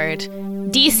code word,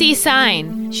 DC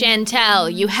sign.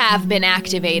 Chantel, you have been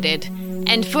activated,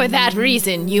 and for that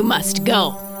reason you must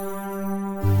go.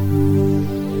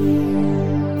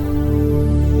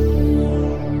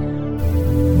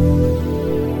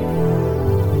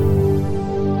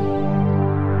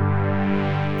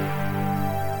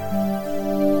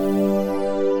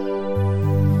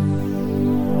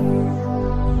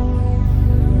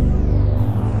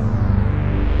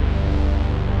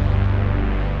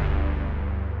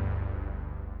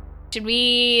 Should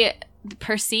we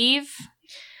perceive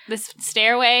this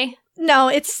stairway? No,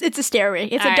 it's a stairway.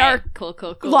 It's All a dark, right.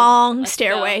 Cool. long Let's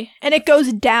stairway. go. And it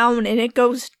goes down and it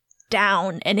goes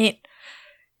down and it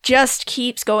just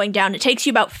keeps going down. It takes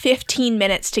you about 15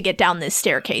 minutes to get down this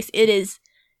staircase. It is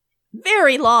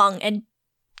very long and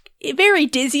very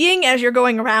dizzying as you're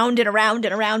going around and around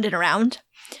and around and around.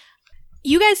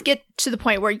 You guys get to the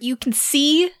point where you can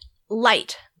see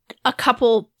light a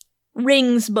couple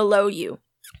rings below you.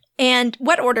 And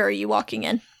what order are you walking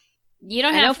in? You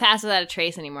don't have Pass Without a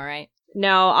Trace anymore, right?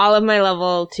 No, all of my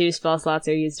level 2 spell slots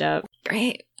are used up.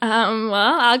 Great. Well,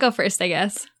 I'll go first, I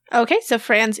guess. Okay, so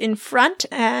Fran's in front,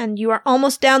 and you are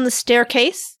almost down the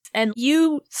staircase, and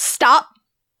you stop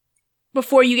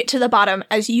before you get to the bottom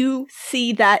as you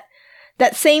see that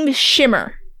same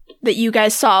shimmer that you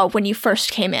guys saw when you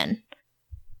first came in.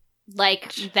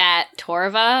 Like that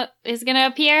Torva is gonna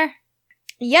appear?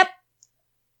 Yep.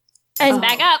 And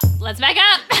Let's back up. Let's back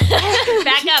up.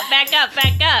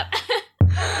 back up.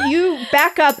 You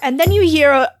back up, and then you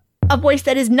hear a voice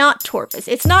that is not Torva's.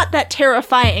 It's not that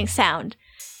terrifying sound.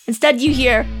 Instead, you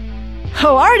hear,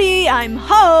 "Oh, Artie, I'm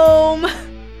home."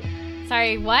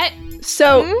 Sorry, what?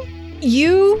 So,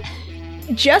 you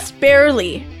just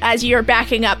barely, as you're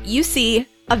backing up, you see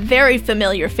a very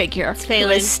familiar figure who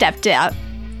has stepped out.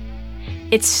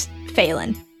 It's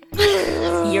Phelan.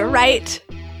 You're right.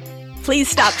 Please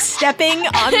stop stepping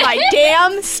on my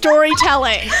damn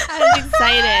storytelling. I'm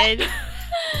excited.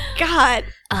 God.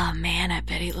 Oh man, I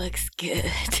bet he looks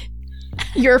good.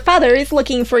 Your father is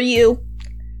looking for you.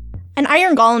 An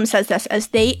iron golem says this as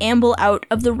they amble out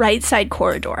of the right side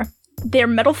corridor. Their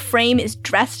metal frame is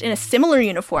dressed in a similar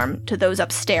uniform to those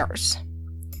upstairs.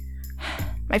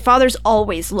 My father's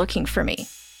always looking for me,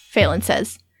 Phelan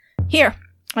says. Here,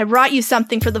 I brought you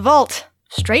something for the vault,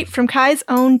 straight from Kai's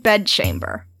own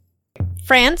bedchamber.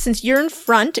 Fran, since you're in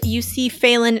front, you see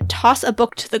Phelan toss a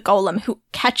book to the golem, who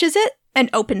catches it and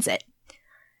opens it.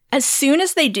 As soon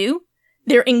as they do,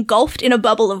 they're engulfed in a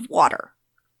bubble of water.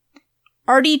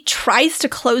 Artie tries to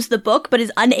close the book, but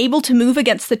is unable to move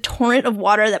against the torrent of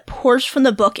water that pours from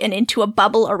the book and into a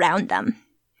bubble around them.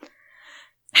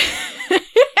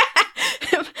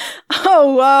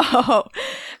 Oh, whoa.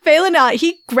 Phelan,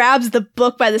 he grabs the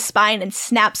book by the spine and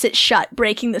snaps it shut,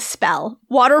 breaking the spell.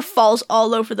 Water falls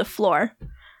all over the floor.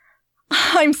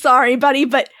 I'm sorry, buddy,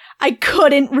 but I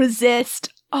couldn't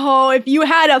resist. Oh, if you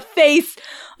had a face,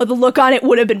 the look on it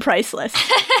would have been priceless.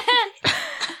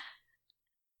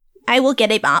 I will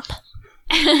get a mop.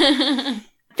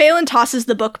 Phelan tosses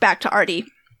the book back to Artie.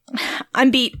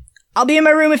 I'm beat. I'll be in my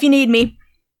room if you need me.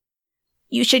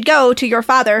 You should go to your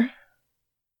father.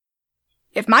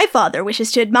 If my father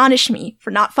wishes to admonish me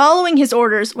for not following his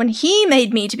orders when he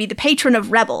made me to be the patron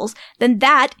of rebels, then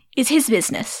that is his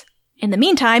business. In the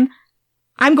meantime,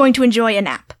 I'm going to enjoy a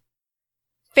nap.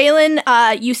 Phelan,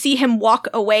 you see him walk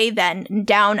away then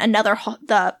down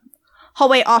the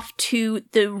hallway off to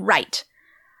the right.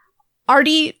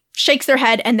 Artie shakes their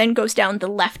head and then goes down the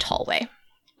left hallway.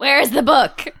 Where is the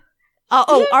book?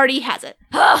 Artie has it.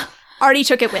 Artie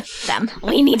took it with them.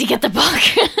 We need to get the book.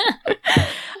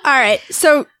 All right,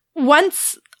 so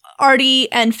once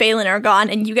Artie and Phelan are gone,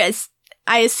 and you guys,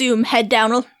 I assume, head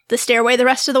down the stairway the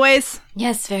rest of the ways?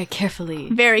 Yes, very carefully.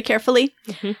 Very carefully.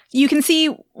 Mm-hmm. You can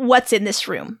see what's in this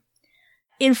room.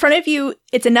 In front of you,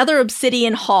 it's another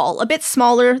obsidian hall, a bit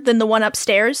smaller than the one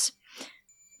upstairs.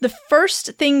 The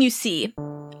first thing you see,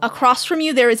 across from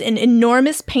you, there is an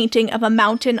enormous painting of a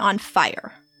mountain on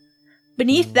fire.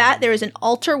 Beneath that, there is an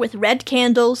altar with red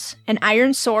candles, an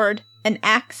iron sword, an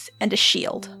axe, and a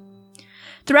shield.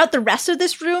 Throughout the rest of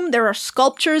this room, there are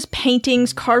sculptures,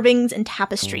 paintings, carvings, and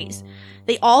tapestries.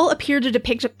 They all appear to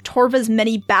depict Torva's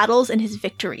many battles and his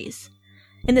victories.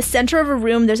 In the center of a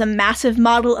room, there's a massive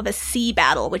model of a sea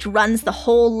battle, which runs the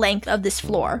whole length of this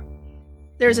floor.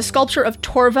 There is a sculpture of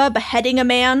Torva beheading a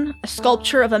man, a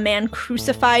sculpture of a man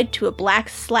crucified to a black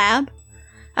slab,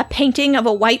 a painting of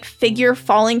a white figure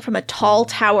falling from a tall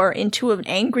tower into an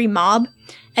angry mob,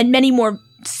 and many more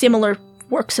similar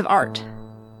works of art.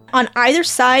 On either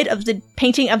side of the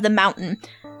painting of the mountain,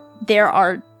 there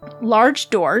are large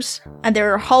doors, and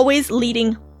there are hallways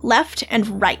leading left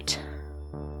and right.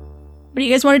 What do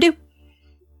you guys want to do?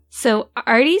 So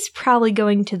Artie's probably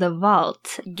going to the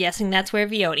vault. Guessing that's where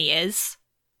Vioti is.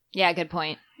 Yeah, good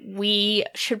point. We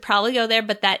should probably go there,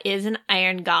 but that is an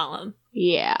iron golem.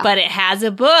 Yeah. But it has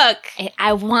a book.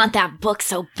 I want that book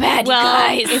so bad,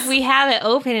 well, you guys. If we have it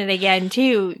open it again,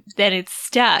 too, then it's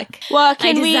stuck. Well,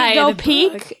 can we go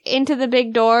peek into the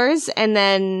big doors, and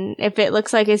then if it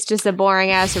looks like it's just a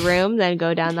boring-ass room, then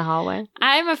go down the hallway?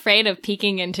 I'm afraid of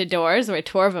peeking into doors where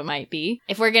Torva might be.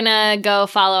 If we're gonna go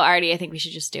follow Artie, I think we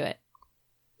should just do it.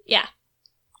 Yeah.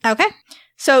 Okay.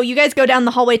 So you guys go down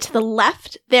the hallway to the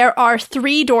left. There are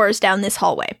 3 doors down this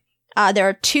hallway. There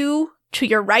are 2 to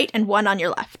your right and 1 on your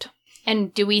left.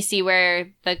 And do we see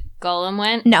where the golem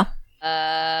went? No.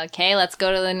 Okay, let's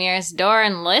go to the nearest door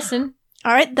and listen.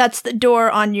 All right, that's the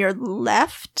door on your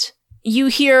left. You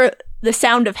hear the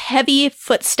sound of heavy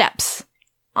footsteps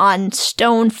on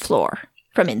stone floor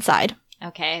from inside.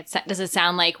 Okay, does it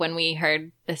sound like when we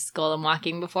heard this golem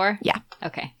walking before? Yeah.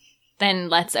 Okay. Then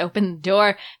let's open the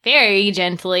door very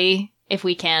gently, if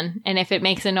we can. And if it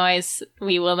makes a noise,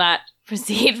 we will not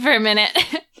proceed for a minute.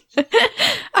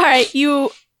 All right, you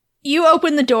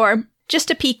open the door just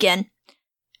to peek in.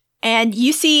 And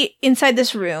you see inside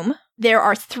this room, there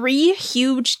are 3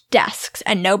 huge desks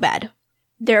and no bed.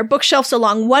 There are bookshelves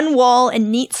along one wall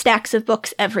and neat stacks of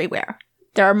books everywhere.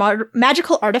 There are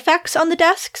magical artifacts on the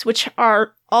desks, which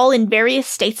are all in various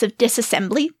states of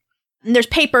disassembly. And there's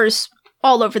papers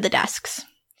all over the desks.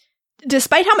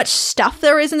 Despite how much stuff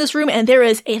there is in this room, and there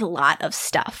is a lot of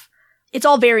stuff, it's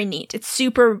all very neat. It's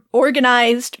super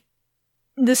organized.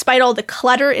 Despite all the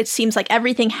clutter, it seems like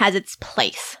everything has its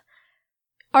place.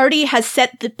 Artie has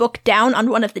set the book down on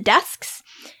one of the desks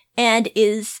and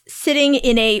is sitting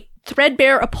in a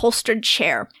threadbare upholstered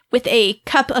chair with a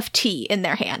cup of tea in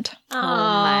their hand. Oh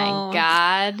my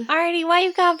god. Artie, why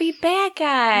you gotta be bad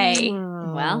guy?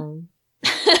 Well.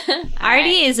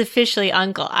 Artie is officially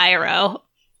Uncle Iroh.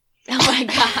 Oh my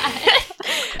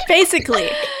god. Basically,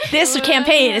 this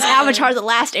campaign is Avatar: The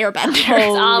Last Airbender.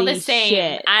 It's all the Holy same.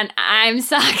 shit. And I'm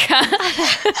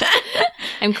Sokka.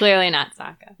 I'm clearly not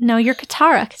Sokka. No, you're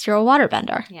Katara, because you're a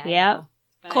waterbender. Yeah.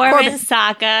 Yep. Corbin's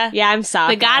Sokka. Yeah, I'm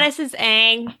sorry. The goddess is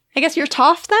Aang. I guess you're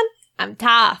Toph, then? I'm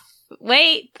Toph.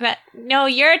 Wait, but no,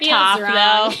 you're Feels Toph, wrong.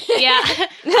 though. Yeah,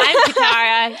 I'm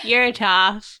Katara. You're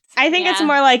Toph. I think it's Yeah.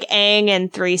 more like Aang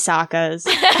and 3 Sokkas.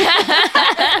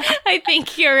 I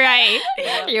think you're right.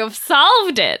 You've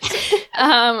solved it.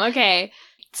 Okay.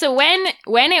 So when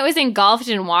it was engulfed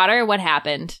in water, what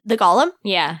happened? The golem?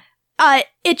 Yeah.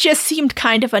 It just seemed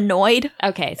kind of annoyed.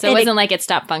 Okay. So it And wasn't like it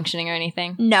stopped functioning or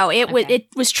anything. No, it Okay. it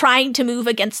was trying to move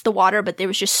against the water, but there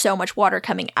was just so much water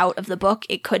coming out of the book,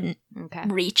 it couldn't Okay.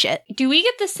 reach it. Do we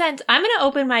get the sense? I'm going to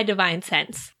open my divine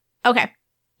sense. Okay.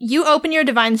 You open your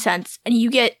divine sense, and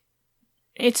you get...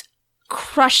 It's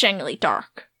crushingly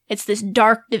dark. It's this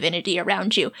dark divinity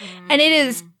around you. And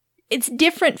it's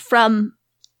different from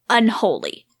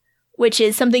unholy, which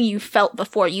is something you felt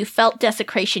before. You felt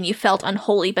desecration, you felt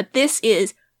unholy, but this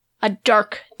is a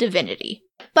dark divinity.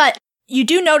 But you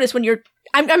do notice when you're...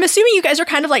 I'm assuming you guys are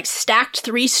kind of like stacked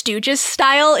Three Stooges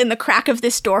style in the crack of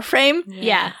this door frame.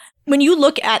 Yeah. When you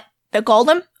look at the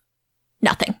golem,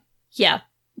 nothing. Yeah.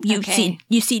 You Okay.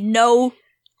 see no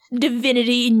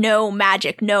divinity, no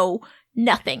magic, no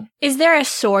nothing. Is there a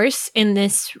source in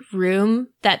this room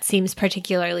that seems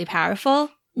particularly powerful?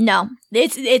 No,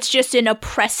 it's just an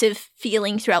oppressive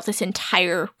feeling throughout this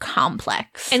entire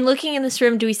complex. And looking in this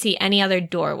room, do we see any other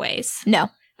doorways? No.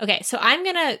 Okay, so I'm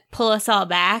gonna pull us all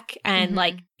back and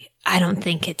I don't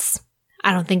think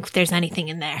there's anything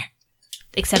in there.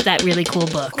 Except that really cool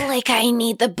book. Like I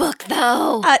need the book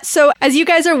though. So as you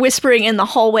guys are whispering in the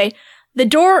hallway, the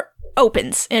door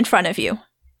opens in front of you,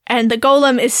 and the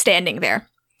golem is standing there.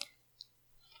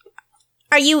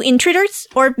 Are you intruders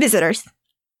or visitors?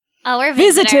 Oh, we're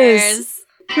Visitors.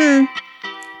 visitors.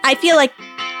 I feel like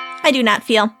I do not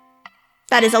feel.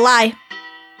 That is a lie.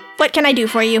 What can I do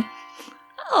for you?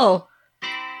 Oh.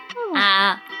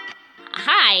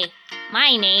 Hi.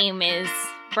 My name is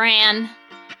Bran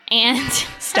and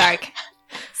Stark.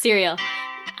 Cereal.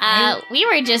 We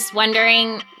were just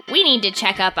wondering, we need to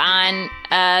check up on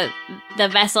the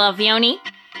vessel of Vioni.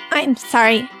 I'm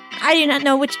sorry. I do not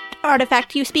know which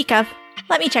artifact you speak of.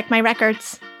 Let me check my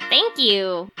records. Thank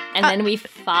you. And then we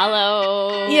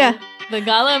follow Yeah. the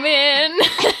golem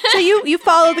in. So you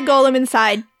follow the golem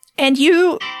inside, and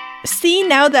you see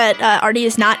now that Artie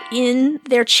is not in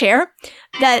their chair,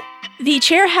 that the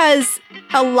chair has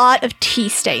a lot of tea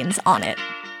stains on it.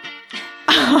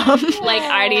 Like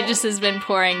Artie just has been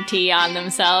pouring tea on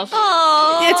themselves.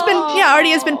 Artie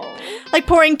has been like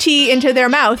pouring tea into their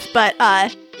mouth, but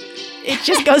it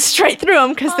just goes straight through them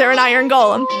because they're an iron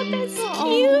golem. That's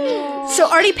cute. So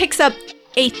Artie picks up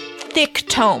a thick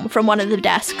tome from one of the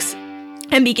desks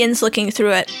and begins looking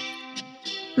through it.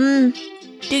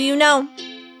 Do you know,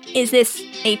 is this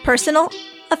a personal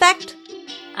effect?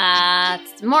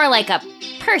 It's more like a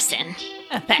person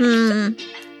effect.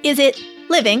 Is it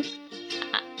living?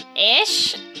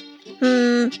 Ish.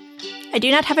 I do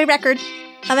not have a record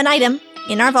of an item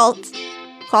in our vault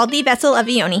called the Vessel of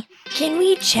Vioni. Can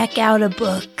we check out a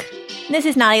book? This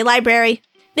is not a library.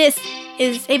 This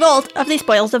is a vault of the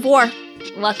spoils of war.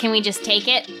 Well, can we just take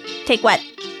it? Take what?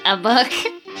 A book?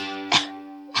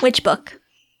 Which book?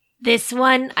 This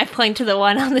one, I point to the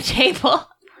one on the table.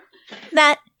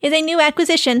 That is a new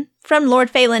acquisition from Lord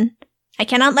Phelan. I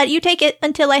cannot let you take it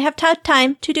until I have had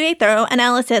time to do a thorough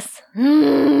analysis.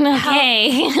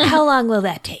 Okay. How long will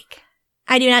that take?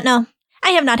 I do not know. I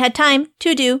have not had time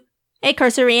to do a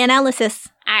cursory analysis.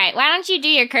 All right, why don't you do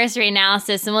your cursory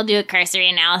analysis and we'll do a cursory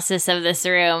analysis of this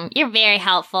room. You're very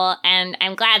helpful, and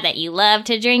I'm glad that you love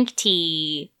to drink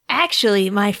tea. Actually,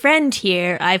 my friend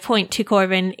here, I point to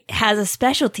Corbin, has a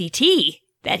specialty tea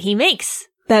that he makes.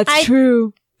 That's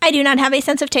true. I do not have a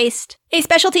sense of taste. A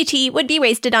specialty tea would be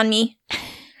wasted on me.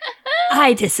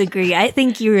 I disagree. I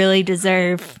think you really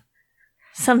deserve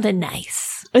something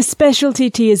nice. A specialty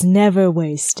tea is never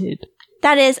wasted.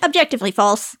 That is objectively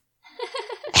false.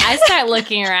 I start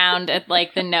looking around at,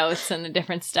 like, the notes and the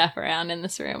different stuff around in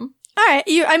this room. All right.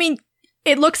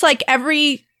 It looks like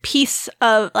every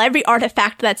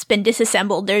artifact that's been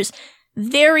disassembled, there's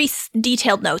very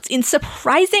detailed notes in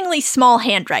surprisingly small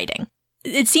handwriting.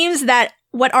 It seems that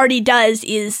what Artie does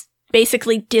is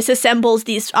basically disassembles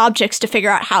these objects to figure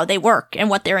out how they work and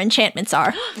what their enchantments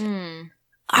are.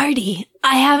 Artie,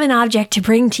 I have an object to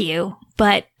bring to you,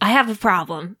 but I have a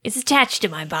problem. It's attached to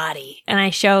my body, and I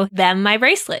show them my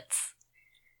bracelets.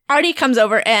 Artie comes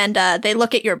over and they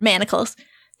look at your manacles.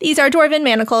 These are dwarven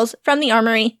manacles from the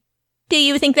armory. Do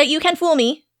you think that you can fool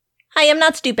me? I am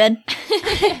not stupid.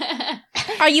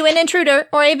 Are you an intruder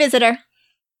or a visitor?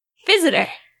 Visitor.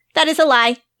 That is a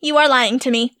lie. You are lying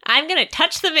to me. I'm gonna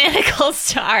touch the manacles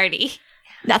to Artie.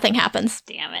 Nothing happens.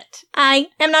 Damn it. I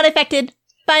am not affected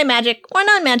by magic or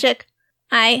non-magic.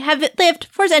 I have lived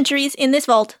for centuries in this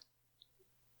vault.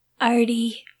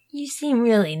 Artie, you seem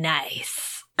really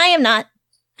nice. I am not.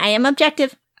 I am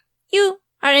objective. You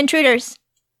are intruders.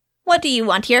 What do you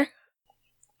want here?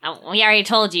 Oh, we already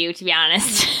told you, to be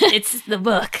honest. It's the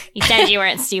book. You said you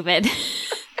weren't stupid.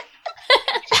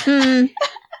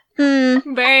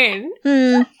 Burn.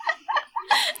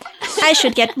 I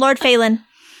should get Lord Phelan.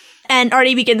 And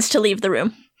Artie begins to leave the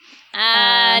room.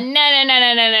 No.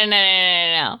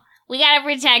 We gotta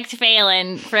protect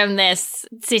Phelan from this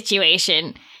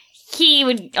situation. He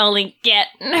would only get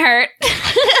hurt.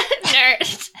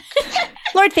 Nerd.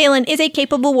 Lord Phelan is a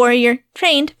capable warrior,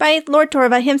 trained by Lord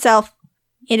Torva himself.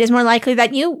 It is more likely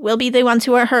that you will be the ones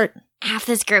who are hurt. Half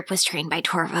this group was trained by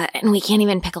Torva, and we can't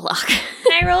even pick a lock.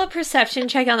 Can I roll a perception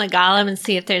check on the golem and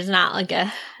see if there's not like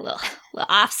a little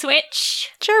off switch?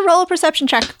 Sure, roll a perception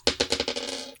check.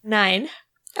 9.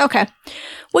 Okay.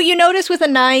 What you notice with a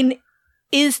 9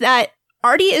 is that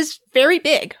Artie is very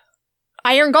big.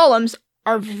 Iron golems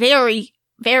are very,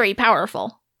 very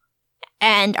powerful.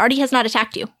 And Artie has not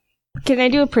attacked you. Can I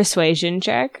do a persuasion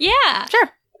check? Yeah. Sure.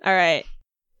 All right.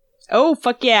 Oh,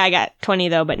 fuck yeah, I got 20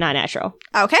 though, but not natural.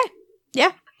 Okay.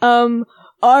 Yeah.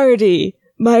 Artie,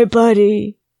 my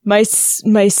buddy, my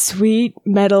sweet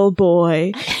metal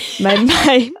boy, my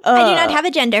I do not have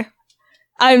a gender.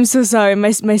 I'm so sorry,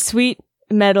 my sweet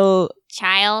metal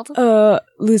Child.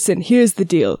 Listen, here's the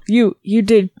deal. You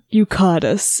caught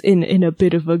us in a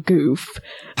bit of a goof.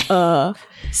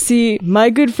 See, my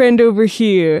good friend over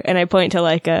here, and I point to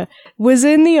Leica, was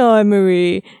in the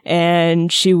armory,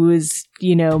 and she was,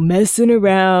 messing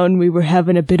around. We were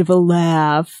having a bit of a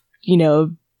laugh,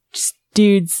 just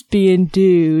dudes being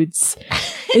dudes.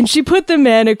 And she put the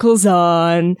manacles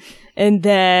on, and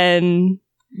then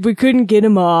we couldn't get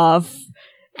them off.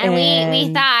 And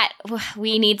we thought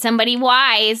we need somebody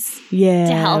wise to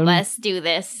help us do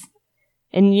this.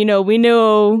 And, we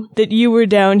know that you were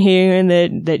down here and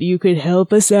that you could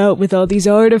help us out with all these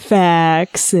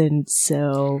artifacts. And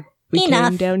so we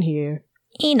came down here.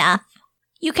 Enough.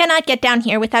 You cannot get down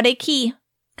here without a key.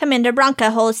 Commander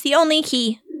Branca holds the only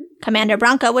key. Commander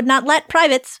Branca would not let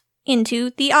privates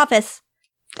into the office.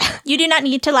 You do not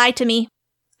need to lie to me.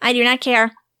 I do not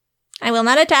care. I will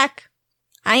not attack.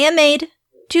 I am made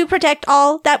to protect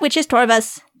all that which is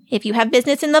Torva's. If you have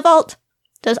business in the vault,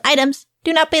 those items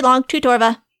do not belong to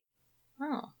Torva.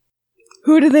 Oh.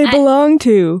 Who do they belong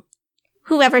to?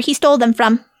 Whoever he stole them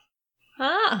from.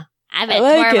 Ah. I bet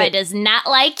Torva does not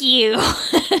like you.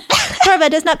 Torva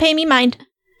does not pay me mind.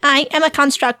 I am a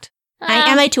construct.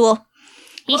 I am a tool.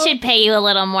 He should pay you a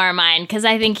little more mind, because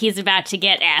I think he's about to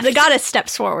get effed. The goddess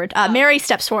steps forward. Mary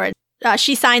steps forward.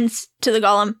 She signs to the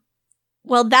golem.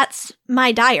 Well, that's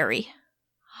my diary.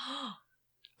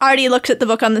 Artie looks at the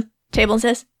book on the table and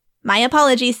says, My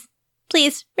apologies.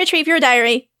 Please, retrieve your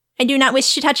diary. I do not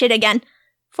wish to touch it again,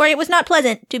 for it was not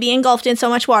pleasant to be engulfed in so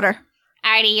much water.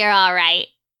 Artie, you're all right.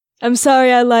 I'm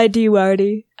sorry I lied to you,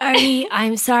 Artie. Artie,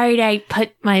 I'm sorry I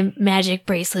put my magic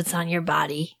bracelets on your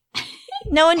body.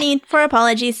 No need for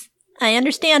apologies. I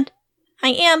understand. I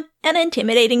am an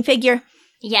intimidating figure.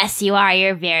 Yes, you are.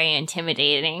 You're very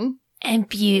intimidating. And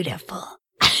beautiful.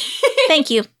 Thank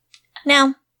you.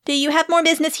 Now, do you have more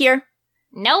business here?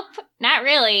 Nope, not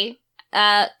really.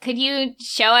 Could you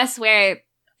show us where...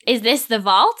 Is this the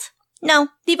vault? No,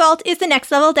 the vault is the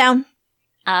next level down.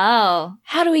 Oh.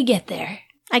 How do we get there?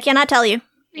 I cannot tell you.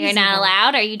 You're not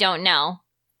allowed, or you don't know?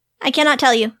 I cannot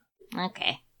tell you.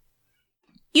 Okay.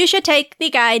 You should take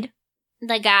the guide.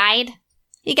 The guide?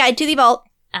 The guide to the vault.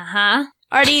 Uh-huh.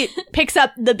 Artie picks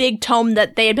up the big tome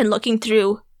that they had been looking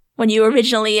through when you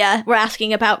originally were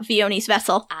asking about Vioni's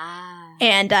vessel.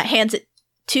 And hands it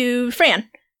to Fran.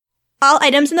 All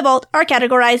items in the vault are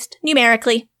categorized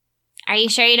numerically. Are you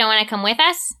sure you don't want to come with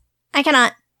us? I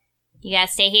cannot. You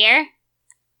gotta stay here?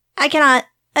 I cannot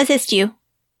assist you.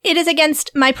 It is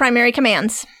against my primary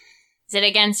commands. Is it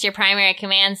against your primary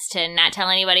commands to not tell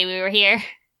anybody we were here?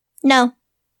 No.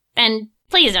 Then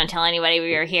please don't tell anybody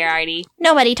we were here, Artie.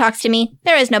 Nobody talks to me.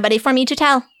 There is nobody for me to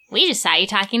tell. We just saw you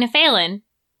talking to Phelan.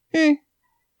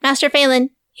 Master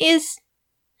Phelan is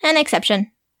an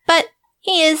exception. But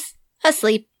he is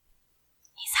asleep.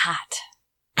 He's hot.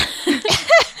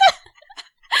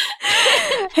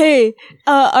 Hey,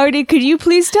 Artie, could you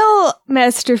please tell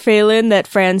Master Phelan that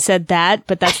Fran said that,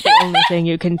 but that's the only thing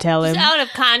you can tell him. It's out of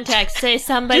context. Say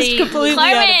somebody... Just completely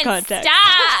Corbin, out of context.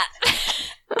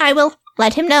 Stop! I will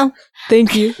let him know.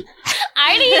 Thank you.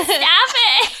 Artie, stop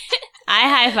it! I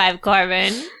high-five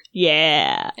Corbin.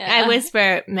 Yeah. I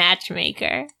whisper,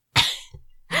 matchmaker.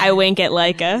 I wink at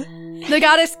Leica. The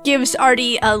goddess gives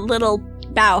Artie a little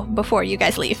bow before you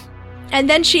guys leave. And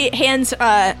then she hands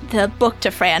the book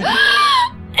to Fran.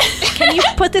 Can you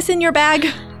put this in your bag?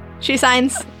 She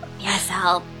signs. Yes,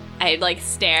 I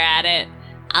stare at it.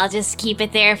 I'll just keep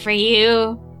it there for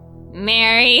you,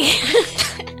 Mary.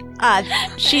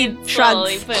 She Slowly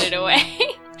shrugs. put it away.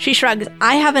 She shrugs.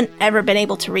 I haven't ever been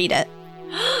able to read it.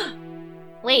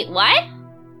 Wait, what?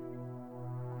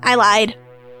 I lied.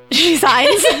 She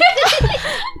signs.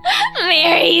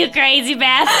 Mary, you crazy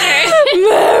bastard.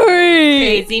 Mary!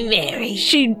 Crazy Mary.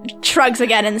 She shrugs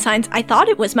again and signs. I thought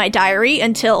it was my diary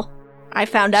until I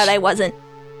found out I wasn't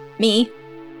me.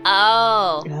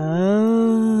 Oh.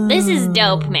 This is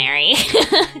dope, Mary.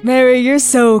 Mary, you're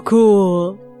so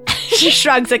cool. She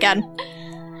shrugs again.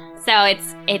 So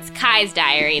it's Kai's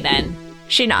diary then.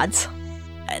 She nods.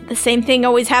 The same thing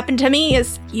always happened to me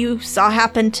as you saw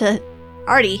happen to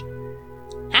Artie.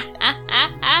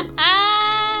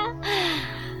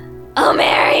 Oh,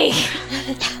 Mary!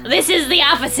 This is the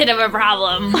opposite of a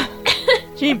problem.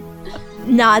 She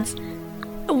nods.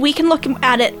 We can look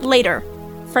at it later.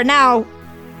 For now,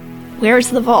 where's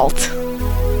the vault?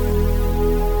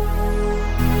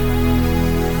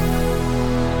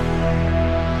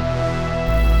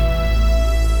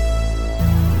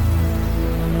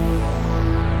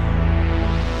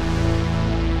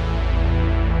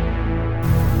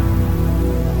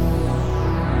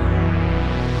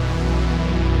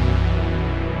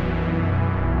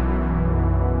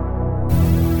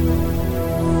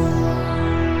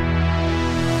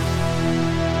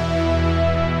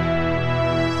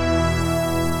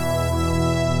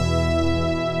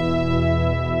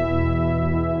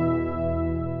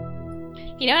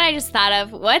 You know what I just thought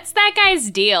of? What's that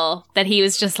guy's deal? That he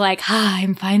was just like,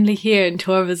 I'm finally here in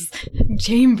Torva's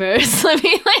chambers. Let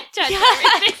me touch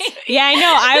everything. Yeah,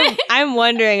 I know. I'm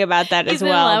wondering about that He's as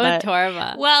well. in love with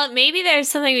Torva. Well, maybe there's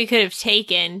something we could have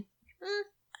taken.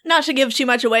 Not to give too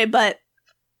much away, but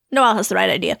Noelle has the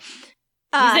right idea.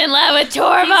 He's in love with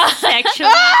Torva. Sexually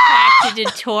attracted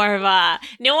to Torva.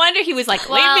 No wonder he was like,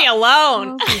 leave me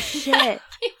alone. Oh, shit.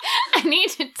 I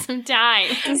needed some time.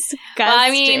 Disgusting. Well, I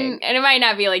mean, and it might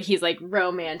not be like he's like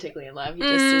romantically in love. He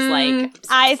just is like.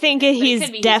 I think he's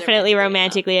could be definitely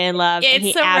romantically in love, and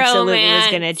It's he a absolutely romance.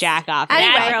 was gonna jack off.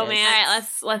 Anyway. Bad All right,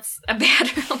 let's a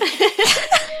bad romance.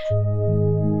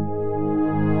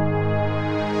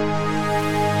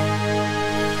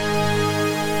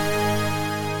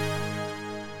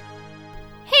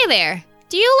 Hey there.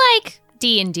 Do you like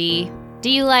D&D? Do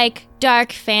you like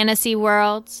dark fantasy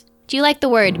worlds? Do you like the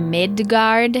word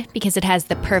Midgard because it has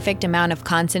the perfect amount of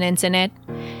consonants in it?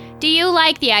 Do you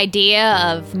like the idea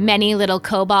of many little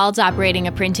kobolds operating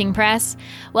a printing press?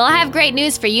 Well, I have great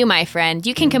news for you, my friend.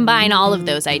 You can combine all of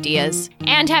those ideas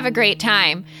and have a great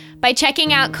time by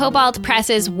checking out Kobold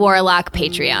Press's Warlock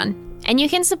Patreon. And you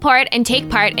can support and take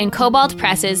part in Kobold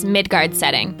Press's Midgard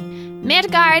setting.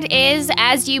 Midgard is,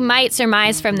 as you might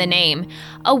surmise from the name,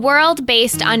 a world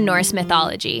based on Norse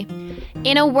mythology.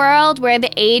 In a world where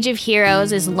the age of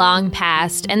heroes is long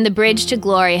past and the bridge to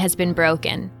glory has been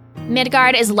broken,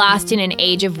 Midgard is lost in an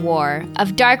age of war,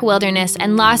 of dark wilderness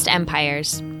and lost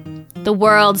empires. The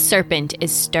world's serpent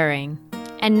is stirring,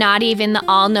 and not even the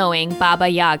all-knowing Baba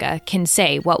Yaga can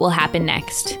say what will happen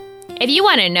next. If you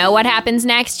want to know what happens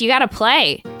next, you gotta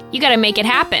play. You gotta make it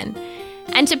happen.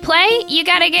 And to play, you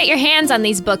gotta get your hands on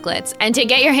these booklets. And to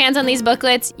get your hands on these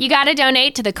booklets, you gotta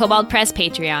donate to the Kobold Press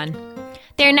Patreon.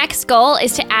 Their next goal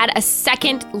is to add a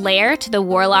second layer to the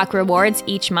Warlock rewards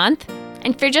each month.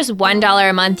 And for just $1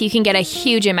 a month, you can get a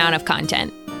huge amount of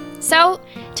content. So,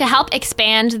 to help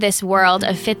expand this world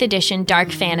of 5th edition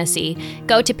dark fantasy,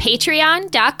 go to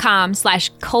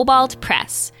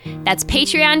patreon.com/koboldpress. That's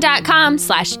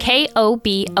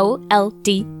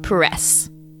patreon.com/KOBOLD press.